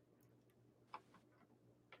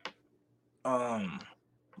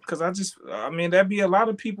 Because that'd be a lot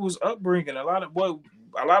of people's upbringing, a lot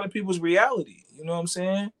of people's reality. You know what I'm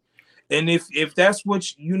saying? And if that's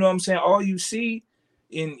what you know what I'm saying, all you see,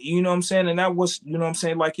 and you know what I'm saying, and that was, you know what I'm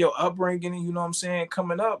saying, like your upbringing, and you know what I'm saying,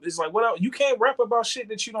 coming up, it's like, what else? You can't rap about shit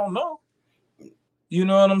that you don't know. You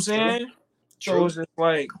know what I'm saying? True. So it's just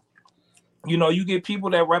like, you know, you get people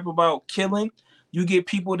that rap about killing, you get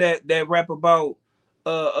people that rap about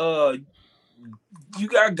you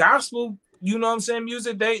got gospel, you know what I'm saying,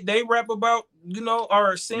 music, they rap about, you know,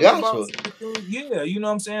 or sing gospel. About something. Yeah, you know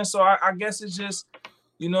what I'm saying? So I guess it's just,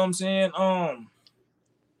 you know what I'm saying,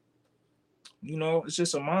 you know, it's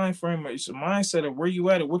just a mind frame, it's a mindset of where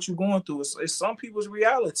you at and what you going through. It's some people's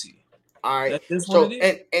reality. All right. So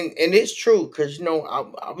and it's true, because you know,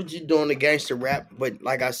 I was just doing the gangster rap, but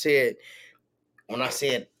like I said, when I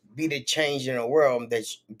said be the change in the world,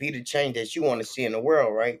 be the change that you want to see in the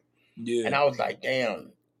world, right? Yeah. And I was like,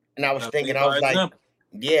 damn. And I was thinking, I was like,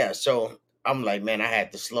 yeah. So I'm like, man, I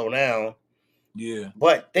had to slow down. Yeah.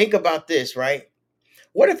 But think about this, right?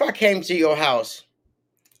 What if I came to your house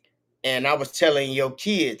and I was telling your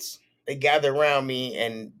kids, they gather around me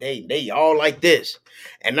and they all like this,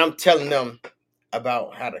 and I'm telling them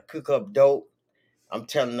about how to cook up dope. I'm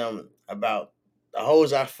telling them about the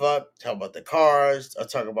hoes I fucked, talk about the cars. I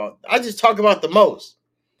just talk about the most.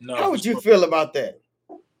 No, how would you feel about that?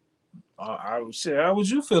 I would say, how would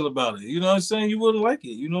you feel about it? You know what I'm saying? You wouldn't like it.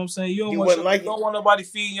 You know what I'm saying? You don't want nobody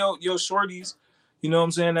feeding your shorties. You know what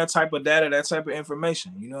I'm saying? That type of data, that type of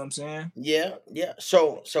information. You know what I'm saying? Yeah, yeah.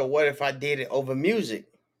 So what if I did it over music,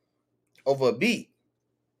 over a beat?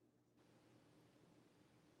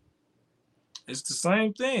 It's the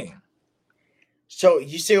same thing. So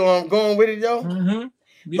you see where I'm going with it, though? Mm-hmm.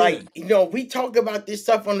 Yeah. Like, you know, we talk about this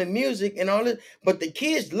stuff on the music and all this, but the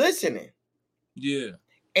kids listening. Yeah.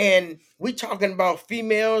 And we talking about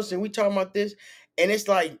females and we talking about this, and it's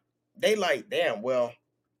like they like, damn, well,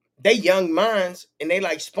 they young minds and they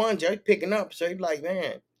like sponge, they picking up. So you're like,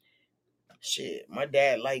 man, shit, my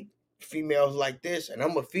dad like females like this, and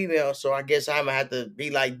I'm a female, so I guess I'm gonna have to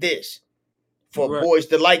be like this for boys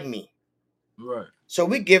to like me. Right. So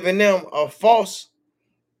we giving them a false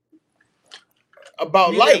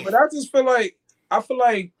about life. But I feel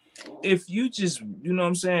like if you just, you know what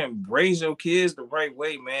I'm saying, raise your kids the right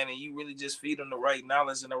way, man, and you really just feed them the right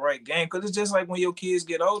knowledge and the right game, because it's just like when your kids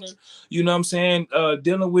get older, you know what I'm saying,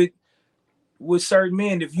 dealing with with certain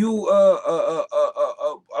men. If you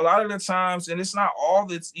a lot of the times, and it's not all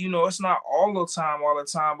that's, it's not all the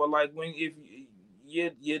time, but like when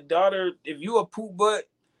if your daughter, if you a poop butt,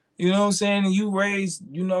 you know what I'm saying, and you raise,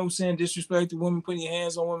 disrespecting women, putting your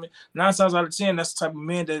hands on women, 9 times out of 10, that's the type of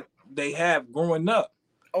man that they have growing up.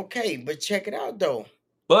 Okay, but check it out though.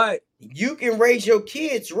 But you can raise your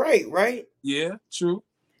kids right? Yeah, true.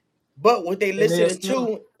 But what they listening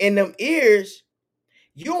to in them ears,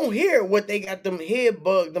 you don't hear what they got them head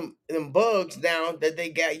bug, them bugs down that they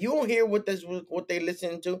got. You don't hear what they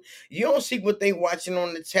listening to. You don't see what they watching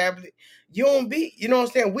on the tablet. You don't be, you know what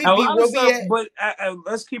I'm saying? We a be lot where of we stuff, at. but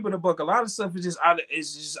let's keep it a buck. A lot of stuff is just out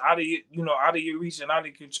of your reach and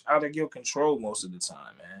out of your control most of the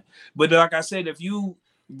time, man. But like I said, if you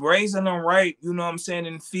raising them right, you know what I'm saying,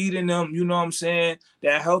 and feeding them, you know what I'm saying,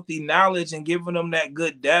 that healthy knowledge and giving them that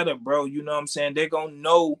good data, bro, you know what I'm saying, they're gonna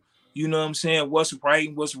know, you know what I'm saying, what's right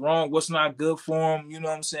and what's wrong, what's not good for them, you know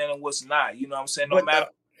what I'm saying, and what's not, you know what I'm saying, no matter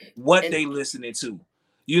what they listening to.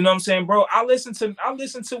 You know what I'm saying, bro? I listen to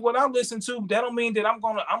what I listen to. That don't mean that I'm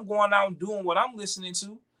going out and doing what I'm listening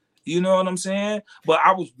to. You know what I'm saying? But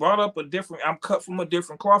I was brought up I'm cut from a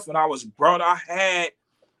different cloth. When I was brought, I had,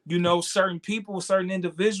 certain people, certain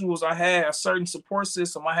individuals. I had a certain support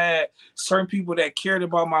system. I had certain people that cared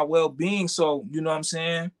about my well-being. So, you know what I'm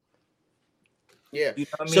saying? Yeah. You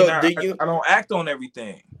know what I mean? So I don't act on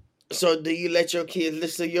everything. So do you let your kids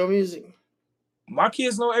listen to your music? My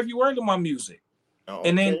kids know every word of my music. Okay.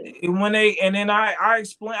 And then I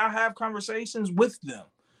explain, I have conversations with them,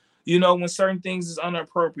 when certain things is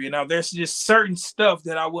inappropriate. Now there's just certain stuff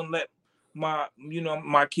that I wouldn't let my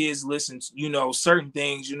kids listen to, certain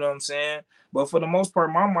things, you know what I'm saying? But for the most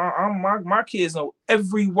part, my kids know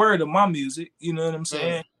every word of my music, you know what I'm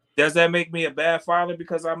saying? Does that make me a bad father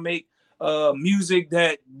because I make music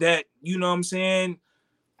that you know what I'm saying,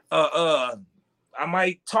 I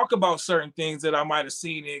might talk about certain things that I might have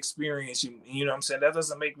seen and experienced. You know what I'm saying? That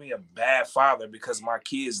doesn't make me a bad father because my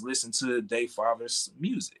kids listen to their father's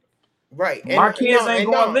music. Right. My kids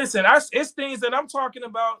ain't going to listen. It's things that I'm talking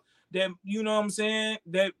about that, you know what I'm saying,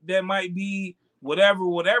 that might be whatever.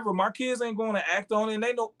 My kids ain't going to act on it, and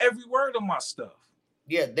they know every word of my stuff.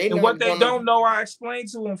 Yeah, and what they don't know, I explain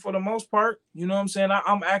to them for the most part. You know what I'm saying?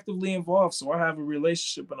 I'm actively involved, so I have a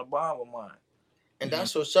relationship and a bond with mine. And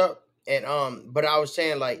that's what's up. And but I was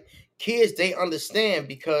saying, like, kids, they understand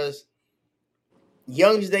because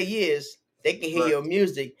young as they is, they can hear your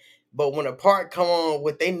music, but when a part come on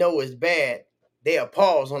what they know is bad, they'll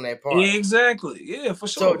pause on that part. Yeah, exactly. Yeah, for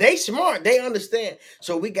sure. So they smart, they understand.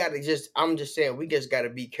 So we gotta I'm just saying, we just gotta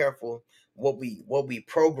be careful what we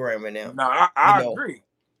programming them. No, I agree.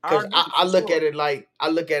 Because I look at it like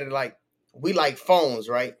we like phones,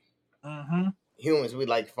 right? Mm-hmm. Humans, we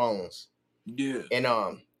like phones. Yeah.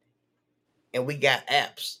 And we got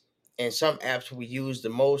apps, and some apps we use the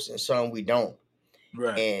most, and some we don't.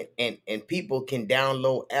 Right. And people can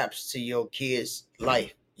download apps to your kids'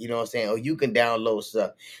 life. You know what I'm saying? Or you can download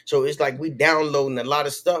stuff. So it's like we downloading a lot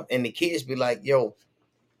of stuff, and the kids be like, "Yo,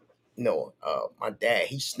 my dad,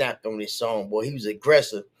 he snapped on this song. Boy, he was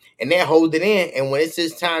aggressive," and they hold it in. And when it's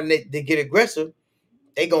his time to get aggressive,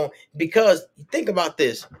 they because think about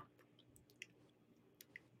this.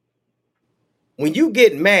 When you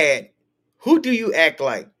get mad, who do you act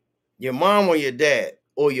like? Your mom or your dad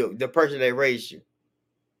or the person that raised you?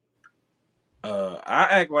 I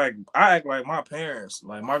act like my parents.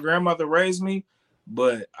 Like my grandmother raised me,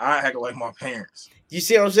 but I act like my parents. You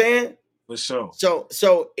see what I'm saying? For sure.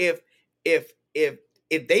 So if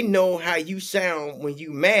they know how you sound when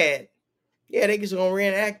you mad, yeah, they just gonna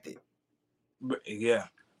reenact it. But, yeah.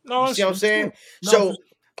 No, you see what I'm saying? No,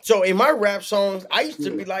 so in my rap songs, I used to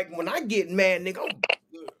be like, when I get mad, nigga,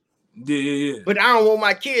 yeah. But I don't want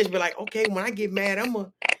my kids to be like, okay, when I get mad,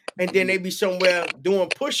 and then they be somewhere doing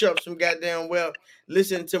push-ups from goddamn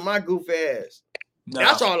listening to my goof ass.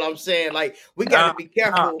 That's all I'm saying. Like, we gotta be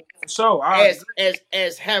careful. So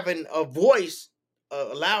as having a voice, a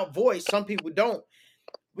loud voice, some people don't.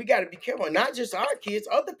 We gotta be careful, not just our kids,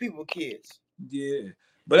 other people's kids. Yeah.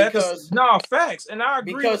 But facts, and I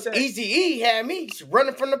agree because with that. Eazy-E had me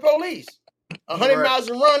running from the police, 100 miles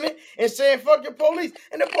and running and saying "fuck your police,"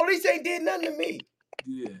 and the police ain't did nothing to me.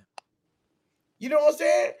 Yeah, you know what I'm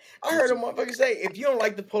saying? I heard a motherfucker say, "If you don't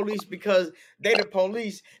like the police because they the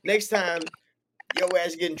police, next time your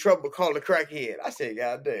ass get in trouble, call the crackhead." I said,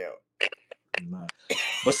 "God damn." Nah.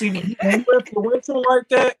 But see, when you're influential like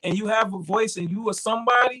that, and you have a voice, and you are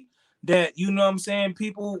somebody that, you know what I'm saying,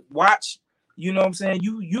 people watch. You know what I'm saying?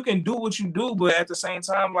 You can do what you do, but at the same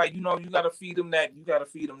time, like, you gotta feed them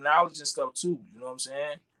knowledge and stuff too. You know what I'm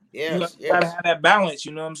saying? Yes, you gotta have that balance,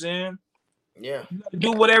 you know what I'm saying? Yeah. You gotta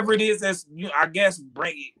do whatever it is that's, I guess,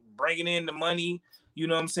 bringing in the money. You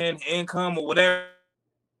know what I'm saying? Income or whatever.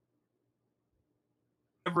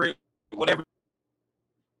 Whatever.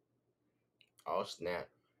 Oh snap.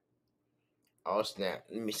 Oh snap.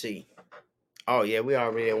 Let me see. Oh yeah, we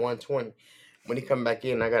already at 120. When he come back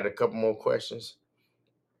in, I got a couple more questions.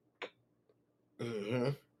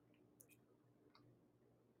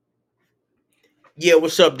 Yeah,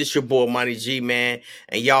 what's up? This your boy Monty G, man,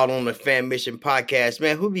 and y'all on the Fammission Podcast,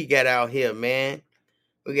 man. Who we got out here, man?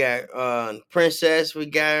 We got Princess. We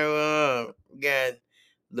got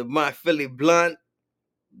the Philly Blunt.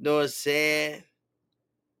 Know what I'm saying?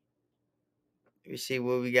 Let me see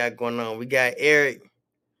what we got going on. We got Eric.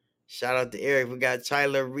 Shout out to Eric. We got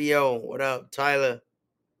Tyler Rio. What up, Tyler?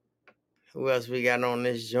 Who else we got on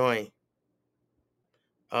this joint?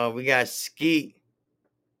 We got Skeet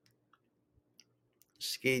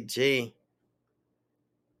G.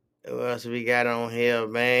 Who else we got on here,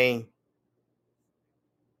 man?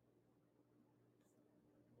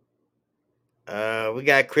 We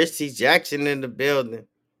got Christy Jackson in the building.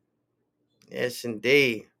 Yes,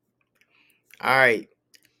 indeed. All right.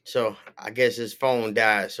 So I guess his phone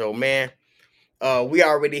died. So man, we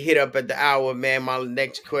already hit up at the hour, man. My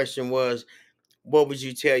next question was, what would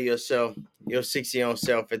you tell yourself, your 60-year-old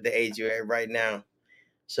self at the age you're at right now?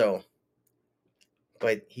 So,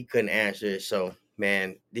 but he couldn't answer it. So,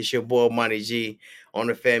 man, this your boy Monty G on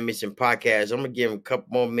the Fammission Podcast. I'm gonna give him a couple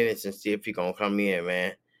more minutes and see if he gonna come in,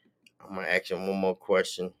 man. I'm gonna ask him one more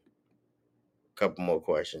question, couple more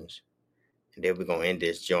questions, and then we're gonna end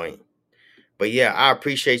this joint. But yeah, I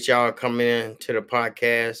appreciate y'all coming in to the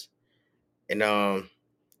podcast, and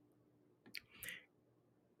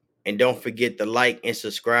don't forget to like and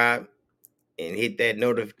subscribe and hit that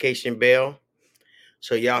notification bell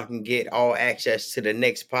so y'all can get all access to the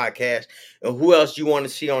next podcast. And who else you want to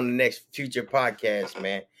see on the next future podcast,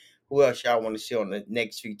 man? Who else y'all want to see on the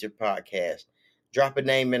next future podcast? Drop a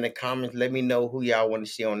name in the comments. Let me know who y'all want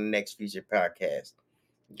to see on the next future podcast.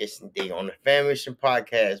 Yes, indeed. On the Fammission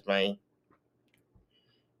Podcast, man.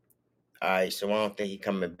 All right, so I don't think he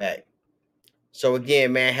coming back. So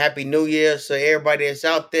again, man, Happy New Year. So everybody that's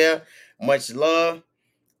out there, much love.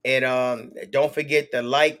 And don't forget to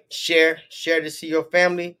like, share to see your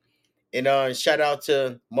family. And shout out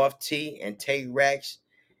to MuffTi and Taye Rack.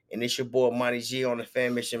 And it's your boy Monty G on the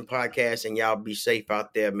Fammission Podcast. And y'all be safe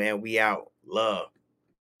out there, man. We out. Love.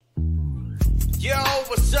 Yo,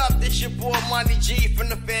 what's up? This your boy Monty G from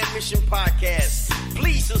the Fammission Podcast.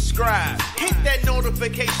 Please subscribe. Hit that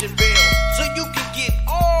notification bell so you can get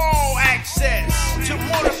all access to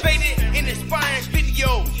motivated and inspiring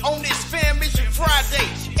videos on this Fammission Friday.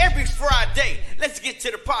 Every Friday. Let's get to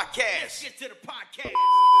the podcast.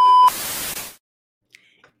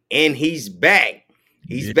 And he's back.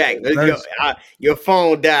 He's back. Your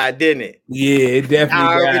phone died, didn't it? Yeah, it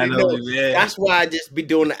definitely died. Yeah. That's why I just be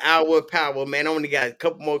doing the hour of power, man. I only got a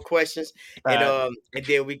couple more questions, and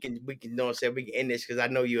then we can we can end this because I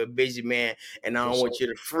know you're a busy man, and I don't want you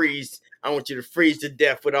to freeze. I want you to freeze to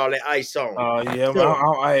death with all that ice on. Oh yeah, so,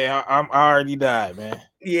 I already died, man.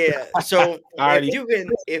 Yeah. So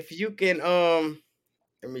if you can,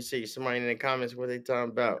 let me see. Somebody in the comments what they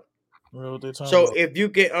talking about. What they talking so about?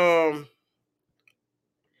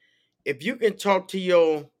 if you can talk to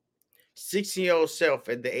your 60-year-old self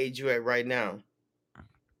at the age you're at right now,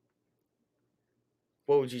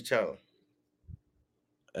 what would you tell him?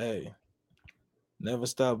 Hey, never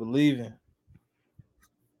stop believing.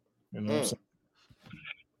 You know what I'm saying?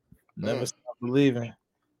 Never stop believing.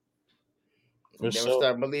 Never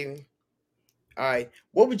stop believing. All right.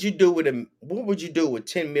 What would you do with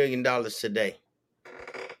 $10 million today?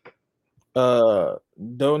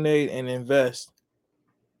 Donate and invest.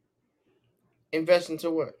 Invest into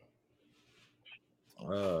what?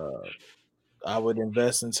 I would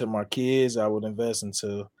invest into my kids. I would invest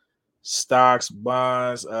into stocks,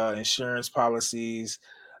 bonds, insurance policies,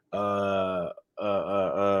 all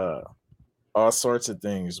sorts of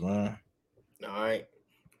things, man. All right.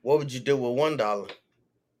 What would you do with $1?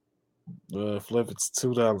 Flip it to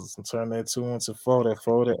 $2 and turn that 2 into 4, that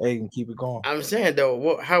 4 to 8, and keep it going. I'm saying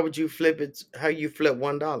though, how would you flip it? How you flip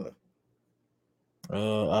 $1?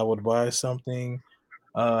 I would buy something,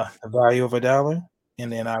 the value of $1,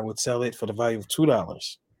 and then I would sell it for the value of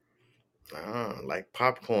 $2. Like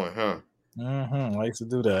popcorn, huh? I used to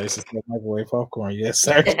do that. I used to sell microwave popcorn. Yes,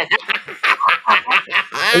 sir.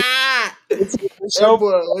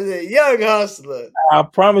 Was a young hustler. I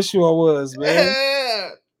promise you I was,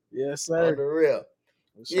 man. Yes, sir. On the real.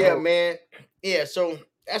 Yeah, man. Yeah, so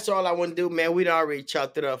that's all I want to do, man. We'd already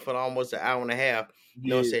chopped it up for almost an hour and a half. You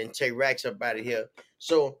know what I'm saying? Take Racks up out of here.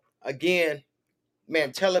 So again,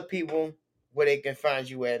 man, tell the people where they can find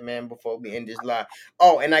you at, man, before we end this live.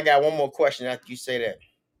 Oh, and I got one more question after you say that.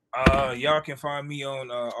 Y'all can find me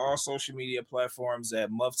on all social media platforms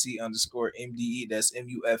at MuffTi_MDE. That's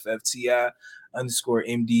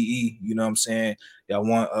MUFFTI_MDE. You know what I'm saying? Y'all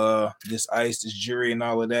want this ice, this jury, and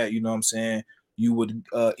all of that. You know what I'm saying? You would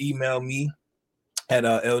email me at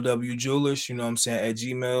LW Jewelers, you know what I'm saying, at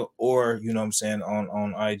Gmail, or you know what I'm saying,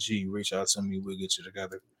 on IG. Reach out to me, we'll get you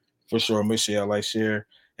together. For sure. Make sure y'all like, share,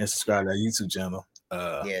 and subscribe to our YouTube channel.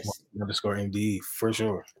 Yes. _MDE, for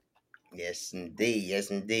sure. Yes, indeed.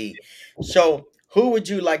 Yes, indeed. So, who would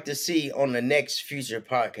you like to see on the next future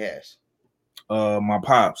podcast? My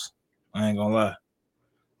pops. I ain't gonna lie.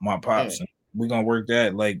 My pops. We're gonna work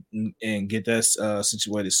that and get that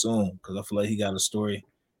situated soon, because I feel like he got a story.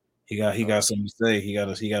 He got something to say. He got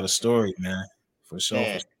a story, man. For sure.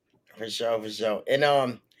 Man, for sure. And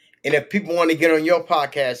if people want to get on your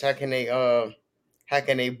podcast, how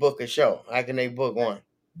can they book a show? How can they book one?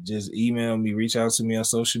 Just email me, reach out to me on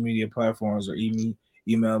social media platforms, or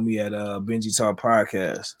email me at Benji Talk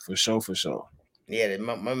Podcast. For sure. Yeah,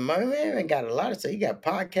 my man got a lot of stuff. He got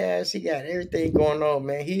podcasts, he got everything going on,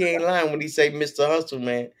 man. He ain't lying when he say Mr. Hustle,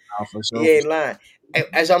 man. For sure. He ain't lying.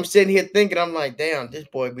 As I'm sitting here thinking, I'm like, damn, this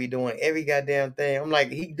boy be doing every goddamn thing. I'm like,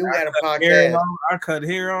 he do got a podcast. I cut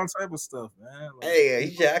hair, all type of stuff, man. Hey,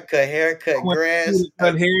 he said I cut hair, cut grass,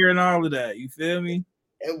 cut hair, and all of that. You feel me?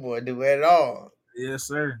 That boy do it all. Yes,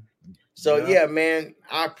 sir. So yeah, man,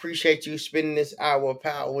 I appreciate you spending this hour of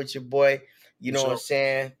power with your boy. You know what I'm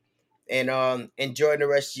saying? And enjoy the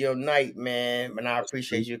rest of your night, man. And I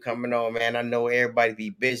appreciate you coming on, man. I know everybody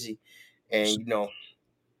be busy, and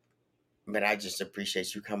but I just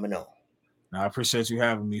appreciate you coming on. I appreciate you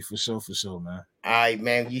having me, for sure, man. All right,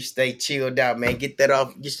 man. You stay chilled out, man. Get that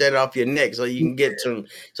off your neck so you can get some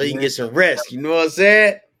rest. You know what I'm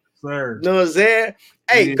saying? Sir. You know what I'm saying?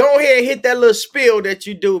 Hey, go ahead and hit that little spiel that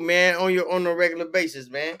you do, man, on a regular basis,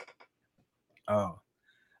 man. Oh,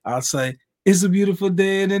 I'll say it's a beautiful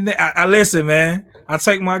day in the I listen, man. I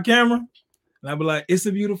take my camera and I'll be like, it's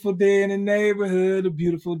a beautiful day in the neighborhood. A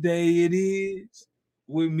beautiful day it is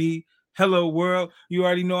with me. Hello, world. You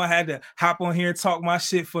already know I had to hop on here and talk my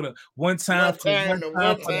shit for the one time. I had to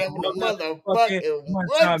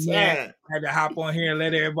hop on here and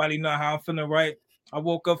let everybody know how I'm feeling, right? I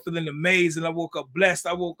woke up feeling amazing. I woke up blessed.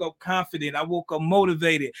 I woke up confident. I woke up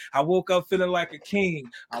motivated. I woke up feeling like a king.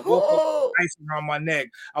 I woke up with ice around my neck.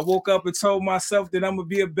 I woke up and told myself that I'm going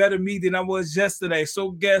to be a better me than I was yesterday.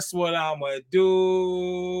 So guess what I'm going to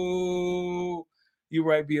do? You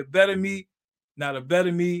right, be a better me. Not a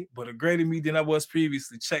better me, but a greater me than I was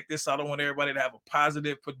previously. Check this out. I want everybody to have a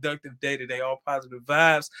positive, productive day today. All positive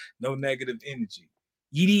vibes, no negative energy.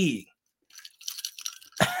 You dig?